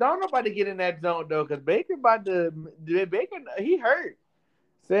 Sam Darnold about to get in that zone though, because Baker he hurt.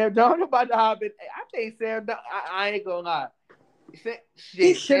 Sam Darnold about to hop in. I think I ain't gonna lie. He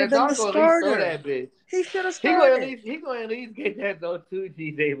Shit, should have Sam been the Darnold gonna at least throw starter. that bitch. He should have He gonna started. at least get that zone too,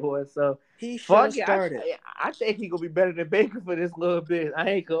 GJ boy. So He should have fuck it. started. I think he gonna be better than Baker for this little bit. I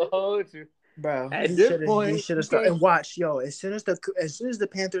ain't gonna hold you. Bro, At this point, he should have started. And watch, yo, as soon as the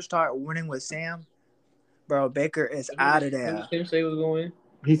Panthers start winning with Sam, bro, Baker is out of there. Who Tim say was going?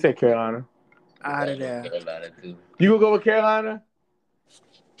 He said Carolina. Out of there. Carolina too. You gonna go with Carolina?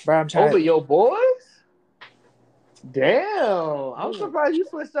 Bro, I'm trying Over your boys? Damn. I'm surprised you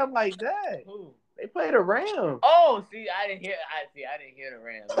switched up like that. Who? They played the Rams. Oh, see, I didn't hear the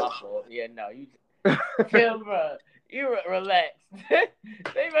Rams. My fault. Yeah, no, you Tim, bro. You relax.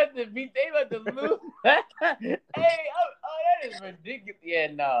 They about to lose. Hey, that is ridiculous. Yeah,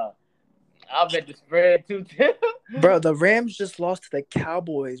 no. I'll bet the spread too, Tim. Bro, the Rams just lost to the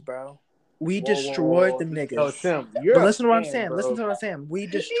Cowboys, bro. We destroyed them niggas. Yo, Tim, you're but listen to what I'm fan, saying. bro. Listen to what I'm saying. We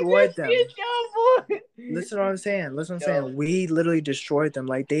destroyed them. Listen to what I'm saying. Listen to what I'm saying. We literally destroyed them.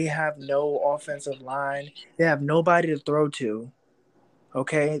 Like, they have no offensive line. They have nobody to throw to.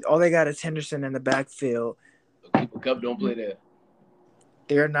 Okay? All they got is Henderson in the backfield. Cooper Kupp don't play there.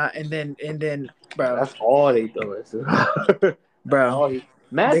 They're not. And then, bro. That's all they do. Bro.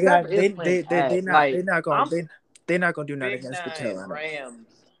 They're not gonna do nothing against the Carolina. Rams.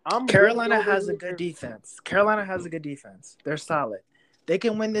 Carolina has a good defense. They're solid. They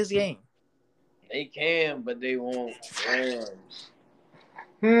can win this game. They can, but they won't.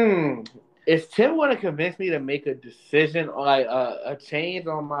 If Tim want to convince me to make a decision or like a change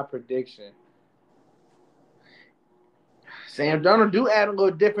on my prediction, Sam Darnold do add a little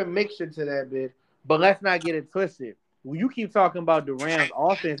different mixture to that bit, but let's not get it twisted. When you keep talking about the Rams'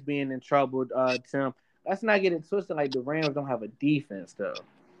 offense being in trouble, Tim, let's not get it twisted like the Rams don't have a defense, though.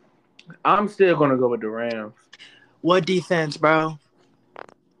 I'm still going to go with the Rams. What defense, bro?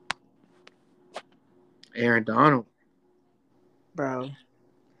 Aaron Donald. Bro.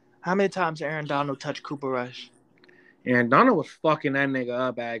 How many times Aaron Donald touched Cooper Rush? Aaron Donald was fucking that nigga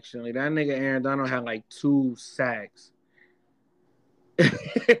up, actually. That nigga Aaron Donald had like 2 sacks.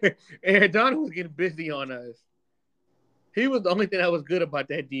 Aaron Donald was getting busy on us. He was the only thing that was good about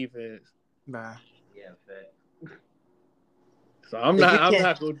that defense. Nah. Yeah, fact. So I'm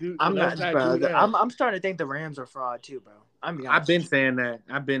not gonna do. I'm not, bro. Do I'm starting to think the Rams are fraud too, bro. I've been saying that.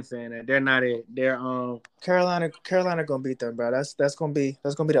 They're not it. They're Carolina gonna beat them, bro. That's gonna be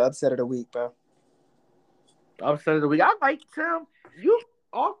the upset of the week, bro. Upset of the week. I like Tim. You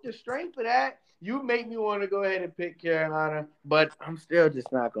off the strength of that. You make me want to go ahead and pick Carolina, but I'm still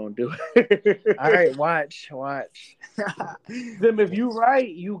just not gonna do it. All right, watch. Tim, if you right,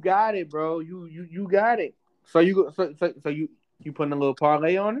 you got it, bro. You got it. So you putting a little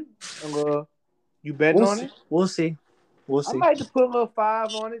parlay on it? You betting on it? We'll see. I might just put a little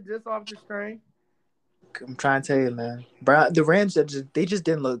 5 on it just off the string. I'm trying to tell you, man. Bro, the Rams they just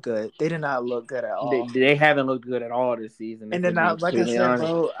didn't look good. They did not look good at all. They haven't looked good at all this season. And then, like I said,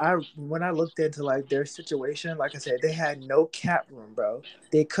 bro, when I looked into like their situation, like I said, they had no cap room, bro.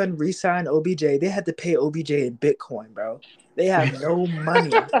 They couldn't re-sign OBJ. They had to pay OBJ in Bitcoin, bro. They have no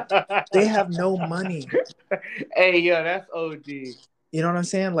money. They have no money. Hey, yo, that's OG. You know what I'm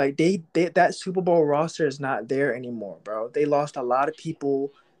saying? Like they that Super Bowl roster is not there anymore, bro. They lost a lot of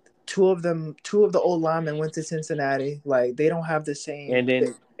people. Two of the old linemen went to Cincinnati. Like they don't have the same. And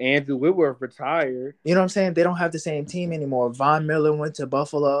then Andrew Whitworth retired. You know what I'm saying? They don't have the same team anymore. Von Miller went to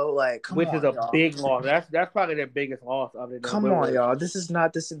Buffalo. Like, which is a big loss. That's probably their biggest loss other than Come on, y'all. This is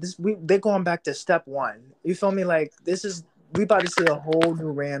not this. They're going back to step one. You feel me? Like we about to see a whole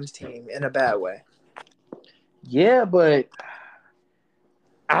new Rams team in a bad way. Yeah, but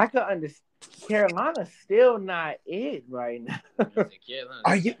I could understand. Carolina's still not it right now.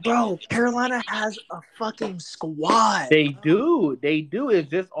 Are you, bro? Carolina has a fucking squad. They do. It's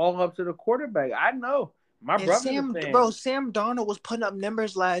just all up to the quarterback. I know. My And brother's a fan. Sam Darnold was putting up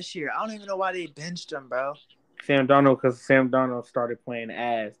numbers last year. I don't even know why they benched him, bro. Sam Darnold, because Sam Darnold started playing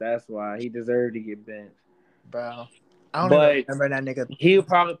ass. That's why he deserved to get benched. Bro, I don't even But remember that nigga. he'll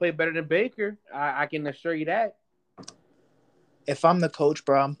probably play better than Baker. I can assure you that. If I'm the coach,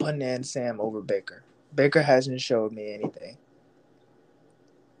 bro, I'm putting in Sam over Baker. Baker hasn't showed me anything.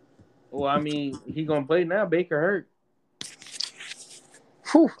 Well, I mean, he gonna play now. Baker hurt.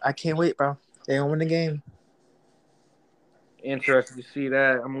 Whew, I can't wait, bro. They gonna win the game. Interested to see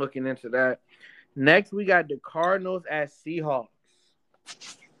that. I'm looking into that. Next, we got the Cardinals at Seahawks.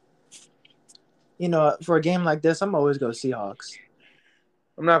 You know, for a game like this, I'm always go Seahawks.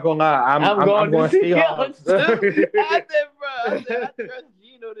 I'm not gonna lie. I'm going Seahawks. Seahawks. I said, bro, I trust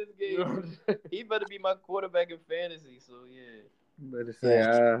Gino this game. He better be my quarterback in fantasy. So yeah. Better say,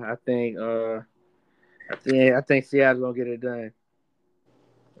 I think Seattle's gonna get it done.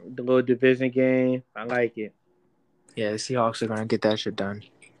 The little division game, I like it. Yeah, the Seahawks are gonna get that shit done.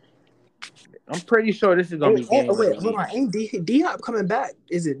 I'm pretty sure this is gonna be game. Wait, hold on. Ain't D Hop coming back?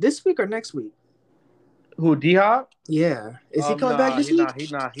 Is it this week or next week? Who, D Hop? Yeah, is he coming back this week?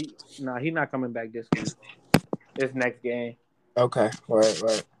 He's not coming back this week. This next game. Okay,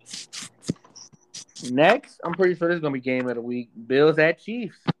 right. Next, I'm pretty sure this is gonna be game of the week. Bills at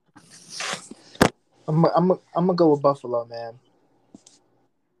Chiefs. I'm gonna go with Buffalo, man.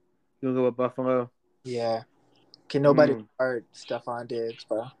 You'll go with Buffalo. Yeah. Can nobody guard Stephon Diggs,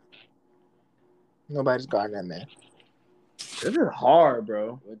 bro? Nobody's guarding that man. This is hard,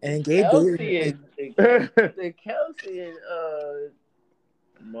 bro. And Gabe Kelsey and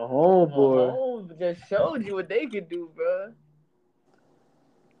Mahomes just showed you what they could do, bro.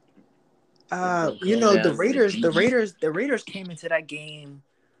 You know, the Raiders came into that game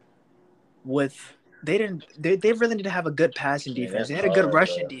with they really didn't have a good passing defense. They had a good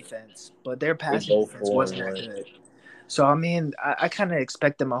rushing defense, but their passing defense wasn't that good. So I mean, I kind of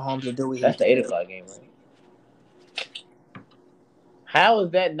expected Mahomes to do what he did. That's the 8:00 game, right? How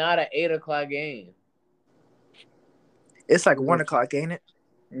is that not an 8:00 game? It's like 1:00, ain't it?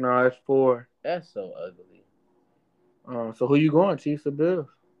 No, it's 4. That's so ugly. So who you going, Chiefs or Bills?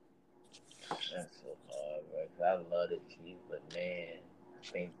 That's so hard, bro. 'Cause I love the Chiefs, but man,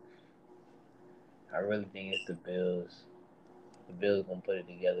 I really think it's the Bills. The Bills gonna put it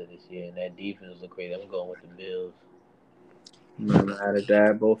together this year, and that defense look crazy. I'm going with the Bills. No matter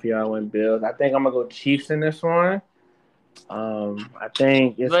that, both of y'all went Bills. I think I'm gonna go Chiefs in this one. I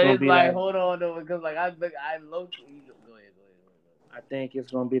think it's gonna be like that, hold on though, because like I low. Go ahead. I think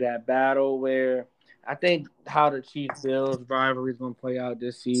it's gonna be that battle where I think how the Chiefs Bills rivalry is gonna play out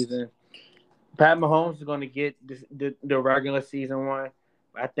this season. Pat Mahomes is gonna get the regular season one.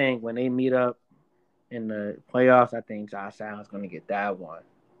 I think when they meet up in the playoffs, I think Josh Allen's gonna get that one.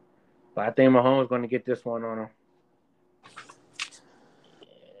 But I think Mahomes is gonna get this one on him.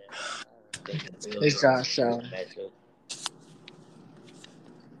 It's Josh Allen.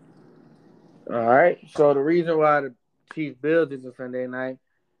 All right. So the reason why the Chiefs Bills is a Sunday night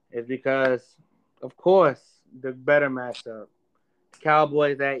is because, of course, the better matchup.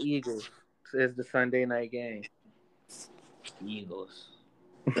 Cowboys at Eagles is the Sunday night game. Eagles.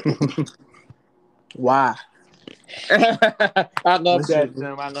 Why? I love that,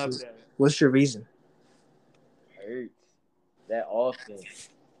 Jim. I love that. What's your reason? Hurts. That offense.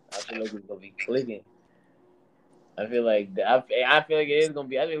 I feel like it's gonna be clicking. I feel like it is gonna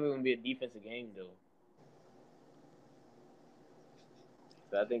be. I think it's gonna be a defensive game though.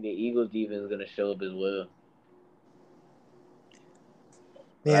 So I think the Eagles defense is gonna show up as well.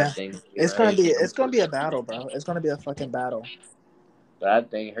 Yeah, it's gonna be a battle, bro. It's gonna be a fucking battle. But I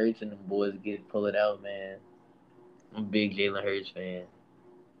think Hurts and the boys pull it out, man. I'm a big Jalen Hurts fan.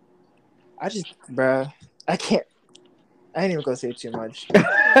 I can't. I ain't even gonna say too much.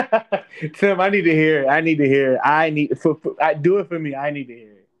 Tim, I need to hear it. I do it for me. I need to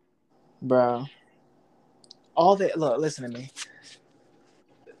hear it, bro. Listen to me.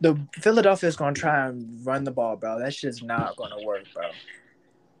 The Philadelphia's gonna try and run the ball, bro. That's just not gonna work, bro.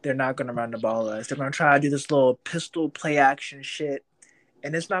 They're not gonna run the ball. They're gonna try to do this little pistol play action shit,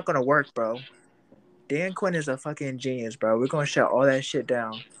 and it's not gonna work, bro. Dan Quinn is a fucking genius, bro. We're gonna shut all that shit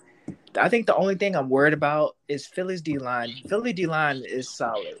down. I think the only thing I'm worried about is Philly's D-line. Philly D-line is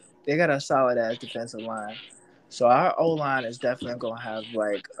solid. They got a solid-ass defensive line. So our O-line is definitely going to have,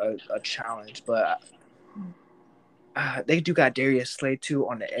 like, a challenge. But they do got Darius Slay, too,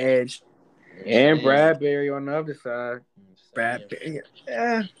 on the edge. And Bradbury on the other side. Bradbury.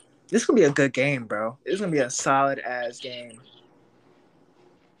 Yeah. This is going to be a good game, bro. This is going to be a solid-ass game.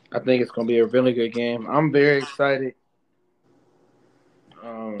 I think it's going to be a really good game. I'm very excited.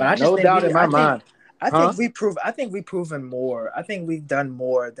 But no doubt in my mind. Huh? I think we've proven more. I think we've done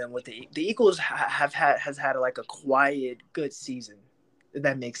more than what the Eagles has had like a quiet good season. If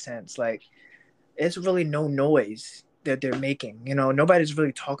that makes sense. Like it's really no noise that they're making. You know, nobody's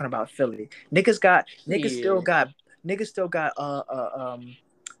really talking about Philly. Yeah. Niggas still got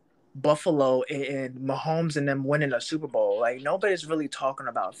Buffalo and Mahomes and them winning a Super Bowl. Like nobody's really talking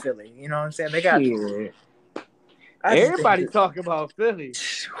about Philly. You know what I'm saying? They got. Shit. I just think Everybody talking about Philly.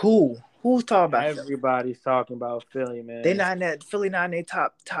 who's talking about Philly? Everybody's talking about Philly, They man. not in that Philly not in their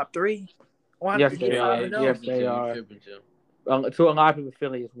top three. One Yes, get they five are. and Yes, zero. Tripping they too. You are. tripping too. To a lot of people,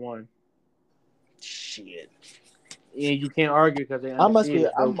 Philly is one. Shit. And you can't argue because they undefeated.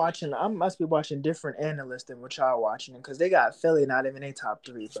 So I must be watching different analysts than what y'all watching because they got Philly not even in top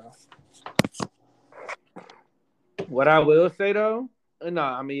three, bro. what I will say though, no,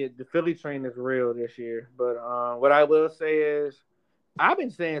 I mean the Philly train is real this year. But what I will say is, I've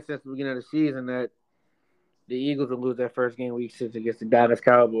been saying since the beginning of the season that the Eagles will lose their first game week 6 against the Dallas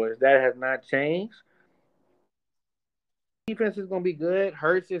Cowboys. That has not changed. Defense is gonna be good.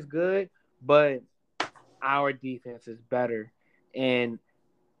 Hurts is good, but our defense is better. And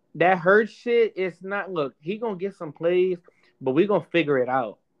that Hurts shit is not. Look, he gonna get some plays, but we gonna figure it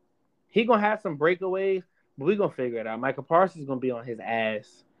out. He gonna have some breakaways, but we gonna figure it out. Michael Parsons is gonna be on his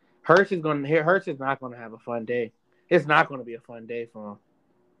ass. Hurts is not gonna have a fun day. It's not gonna be a fun day for him.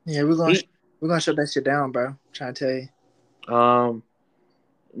 Yeah, He we're gonna shut that shit down, bro. I'm trying to tell you.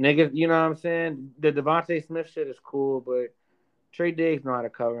 niggas, you know what I'm saying? The Devontae Smith shit is cool, but Trey Diggs know how to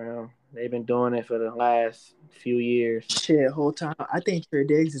cover him. They've been doing it for the last few years. Shit, whole time. I think Trey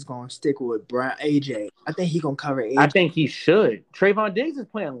Diggs is gonna stick with Brown AJ. I think he gonna cover I AJ. think he should. Trayvon Diggs is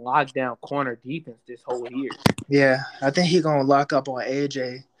playing lockdown corner defense this whole year. Yeah, I think he gonna lock up on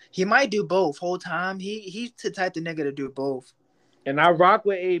AJ. He might do both whole time. He's the type of nigga to do both. And I rock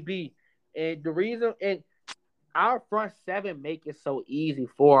with AB. And the reason and our front seven make it so easy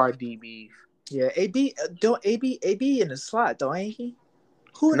for our DBs. Yeah, AB don't AB in the slot, though, ain't he?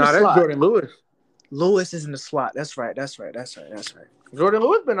 Who in the No, that's slot? Jordan Lewis. Lewis is in the slot. That's right. Jordan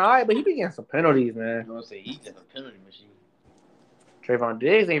Lewis been alright, but he be getting some penalties, I'm man. gonna say he's in a penalty machine. Trayvon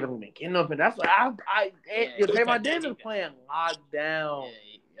Diggs ain't even been getting up, and that's what Trayvon Diggs is he playing lockdown.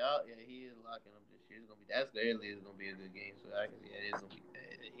 he is locking up this year. It's gonna be that's early. It's gonna be a good game. So I can see it's gonna be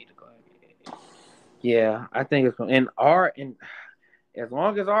at 8 o'clock. Yeah, I think it's going. And as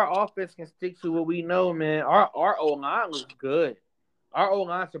long as our offense can stick to what we know, man, our O line looks good. Our O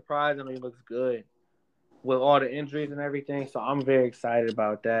line surprisingly looks good with all the injuries and everything. So I'm very excited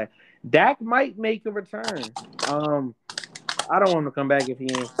about that. Dak might make a return. I don't want him to come back if he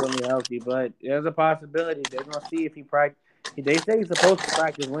ain't fully healthy, but there's a possibility. They're gonna see if he practice. They say he's supposed to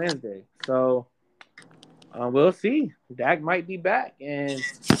practice Wednesday, so we'll see. Dak might be back, and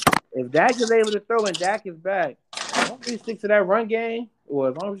if Dak is able to throw and Dak is back, as long as he sticks to that run game, or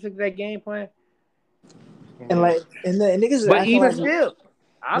as long as he sticks to that game plan, And like, and the niggas is but acting even like still,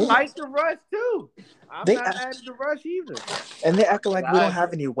 I niggas, like the rush too. I'm they not mad at the rush either. and they acting like we don't Guys,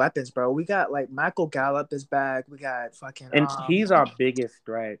 have any weapons, bro. We got like Michael Gallup is back. We got fucking And he's our biggest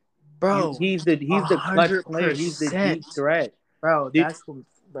threat. bro, He's the clutch player. He's the 100%, deep threat. bro. Did That's what,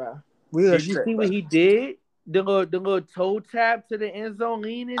 bro. We are Did you straight, see bro. what he did? The little toe tap to the end zone,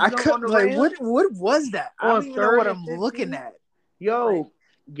 leaning I jump could on the like rail what was that? I don't on even know third what and I'm looking 15. at. Like, Yo,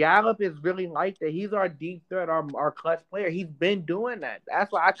 Gallup is really like that. He's our deep threat, our clutch player. He's been doing that.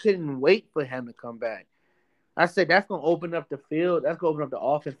 That's why I couldn't wait for him to come back. I said that's gonna open up the field. That's gonna open up the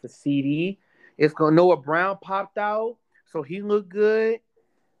offense for CD. It's gonna Noah Brown popped out, so he looked good.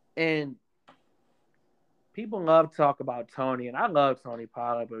 And people love to talk about Tony, and I love Tony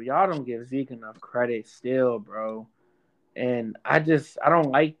Pollard, but y'all don't give Zeke enough credit still, bro. And I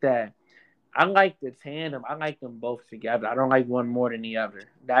don't like that. I like the tandem. I like them both together. I don't like one more than the other.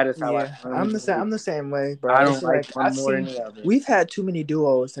 That is how I yeah, firmly believe. I'm the same way, bro. I It's don't like like one more than the other. we've had too many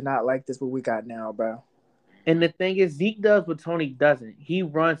duos to not like this what we got now, bro. And the thing is, Zeke does what Tony doesn't. He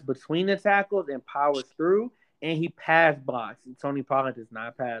runs between the tackles and powers through, and he pass blocks. And Tony Pollard does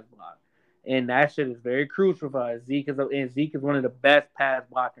not pass block. And that shit is very crucial for us. Zeke is one of the best pass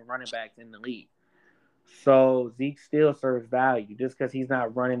blocking running backs in the league. So Zeke still serves value. Just because he's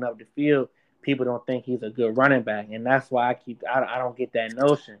not running up the field, people don't think he's a good running back, and that's why I don't get that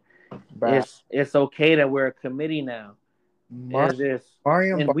notion. Bro. It's okay that we're a committee now. Mar- Is this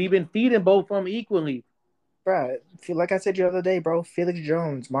Mario, and we've been feeding both of them equally. bro. Like I said the other day, bro. Felix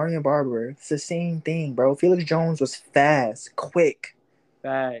Jones, Mario Barber, it's the same thing, bro. Felix Jones was fast, quick,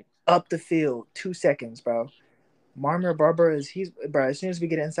 Facts. up the field, 2 seconds, bro. Mario Barber he's bro. As soon as we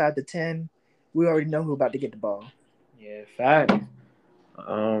get inside the 10, we already know who about to get the ball. Yeah, facts.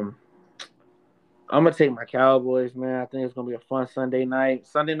 Um, I'm gonna take my Cowboys, man. I think it's gonna be a fun Sunday night.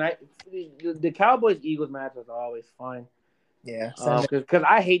 Sunday night, the Cowboys Eagles match is always fun. Yeah, Sunday. Because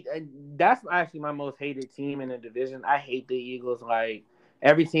I hate that's actually my most hated team in the division. I hate the Eagles. Like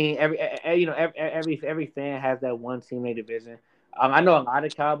every team, every fan has that one team in the division. I know a lot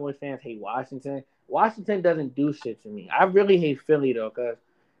of Cowboys fans hate Washington. Washington doesn't do shit to me. I really hate Philly though, because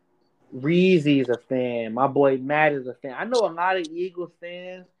Reezy's a fan. My boy Matt is a fan. I know a lot of Eagles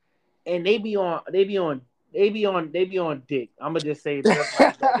fans, and they be on dick. I'm gonna just say it just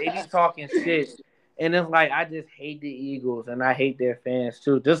like that. They be talking shit, and it's like I just hate the Eagles, and I hate their fans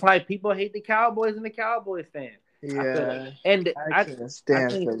too. Just like people hate the Cowboys and the Cowboys fans. I feel Yeah, like, and I can't I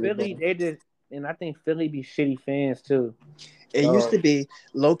stand think Philly, Philly bro. they just, and I think Philly be shitty fans too. It used So to be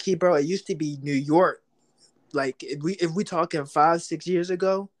low key, bro. It used to be New York. Like if we talking 5-6 years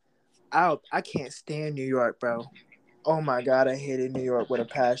ago, I can't stand New York, bro. Oh my god, I hated New York with a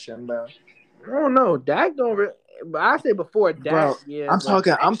passion, bro. I don't know. Dak don't. But I say before Dak, Bro, yeah, I'm but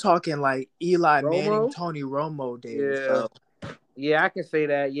talking. I'm talking like Eli Manning, Romo, Tony Romo days, yeah, bro. yeah, I can say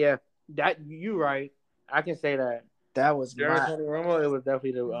that. Yeah, that you right. I can say that. That was During my. Tony Romo, it was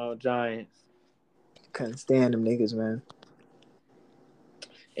definitely the Giants. Couldn't stand them niggas, man.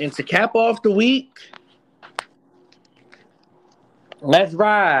 And to cap off the week, let's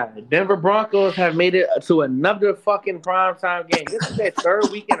ride. Denver Broncos have made it to another fucking primetime game. This is their third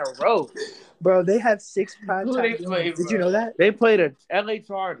week in a row. Bro, they have 6 Who they primetime play, games. Did you bro? know that? They played the LA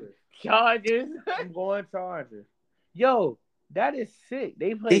Chargers. Chargers. I'm going Chargers. Yo, that is sick.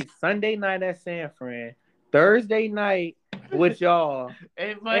 They They played Sunday night at San Fran, Thursday night with y'all, And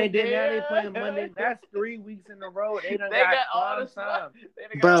and then Monday. now they playing Monday. That's 3 weeks in a row. They done They got got all prime the slots. time. They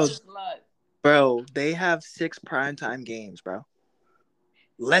done got all bro, the slots. bro, they have 6 primetime games, bro.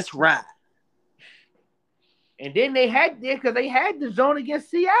 Let's ride. And then they had there because they had the zone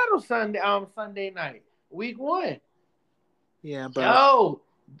against Seattle Sunday night, week 1. Yeah, bro. Yo,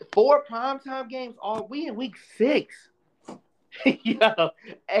 4 primetime games. All we in week 6. Yo,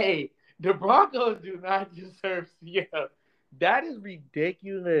 hey, the Broncos do not deserve. Yo, that is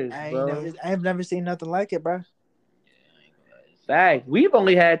ridiculous, bro. I have never seen nothing like it, bro. Fact, we've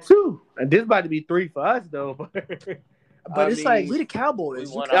only had 2, and this about to be 3 for us though. But But I it's like mean, we the We Cowboys.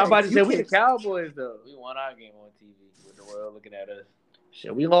 won I'm our about to You say we the can't. Cowboys though. we won our game on TV with the world looking at us.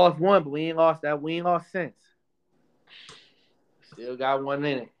 Shit, we lost 1, but we ain't lost that. We ain't lost since. Still got 1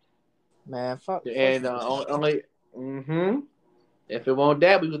 in it. Man, fuck. And only, if it won't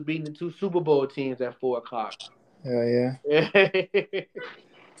that, we was beating the 2 Super Bowl teams at 4 o'clock. Hell yeah. What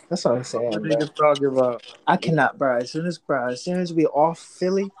That's what I'm saying, bro. niggas talking about? I cannot, bro. As soon as we off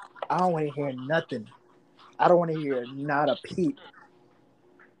Philly, I don't want to hear nothing. I don't want to hear not a peep.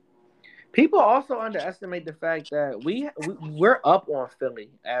 People also underestimate the fact that we're up on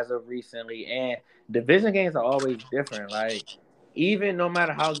Philly as of recently, and division games are always different. Like even no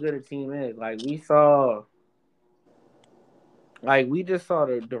matter how good a team is, we just saw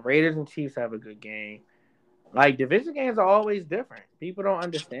the Raiders and Chiefs have a good game. Like division games are always different. People don't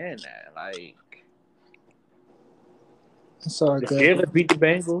understand that. Like It's all the good. Steelers beat the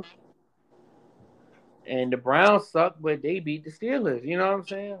Bengals, and the Browns suck, but they beat the Steelers. You know what I'm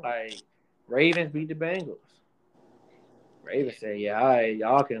saying? Like Ravens beat the Bengals. Ravens say, "Yeah, all right,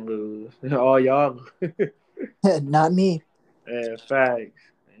 y'all can lose. All y'all." Not me. And facts.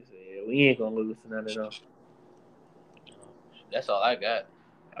 They say, yeah, we ain't gonna lose to none of them. That's all I got.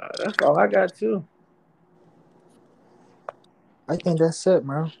 That's all I got too. I think that's it,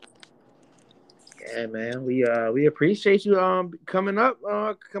 bro. Yeah, man. We appreciate you coming on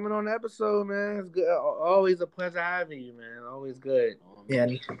the episode, man. It's good. Always a pleasure having you, man. Always good. Yeah,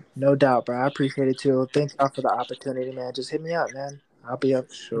 no doubt, bro. I appreciate it too. Thank y'all for the opportunity, man. Just hit me up, man. I'll be up.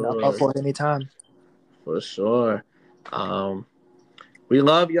 I'm up Sure, for it anytime. for sure. Um, we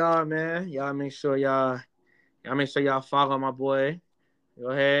love y'all, man. Y'all make sure y'all follow my boy. Go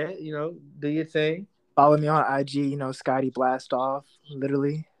ahead, do your thing. Follow me on IG. Scotty Blast Off.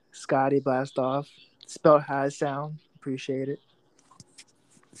 Literally, Scotty Blast Off. Spelled how it sound. Appreciate it.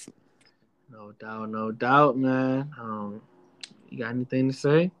 No doubt, man. You got anything to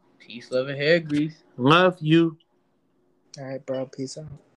say? Peace, love, and hair grease. Love you. All right, bro. Peace out.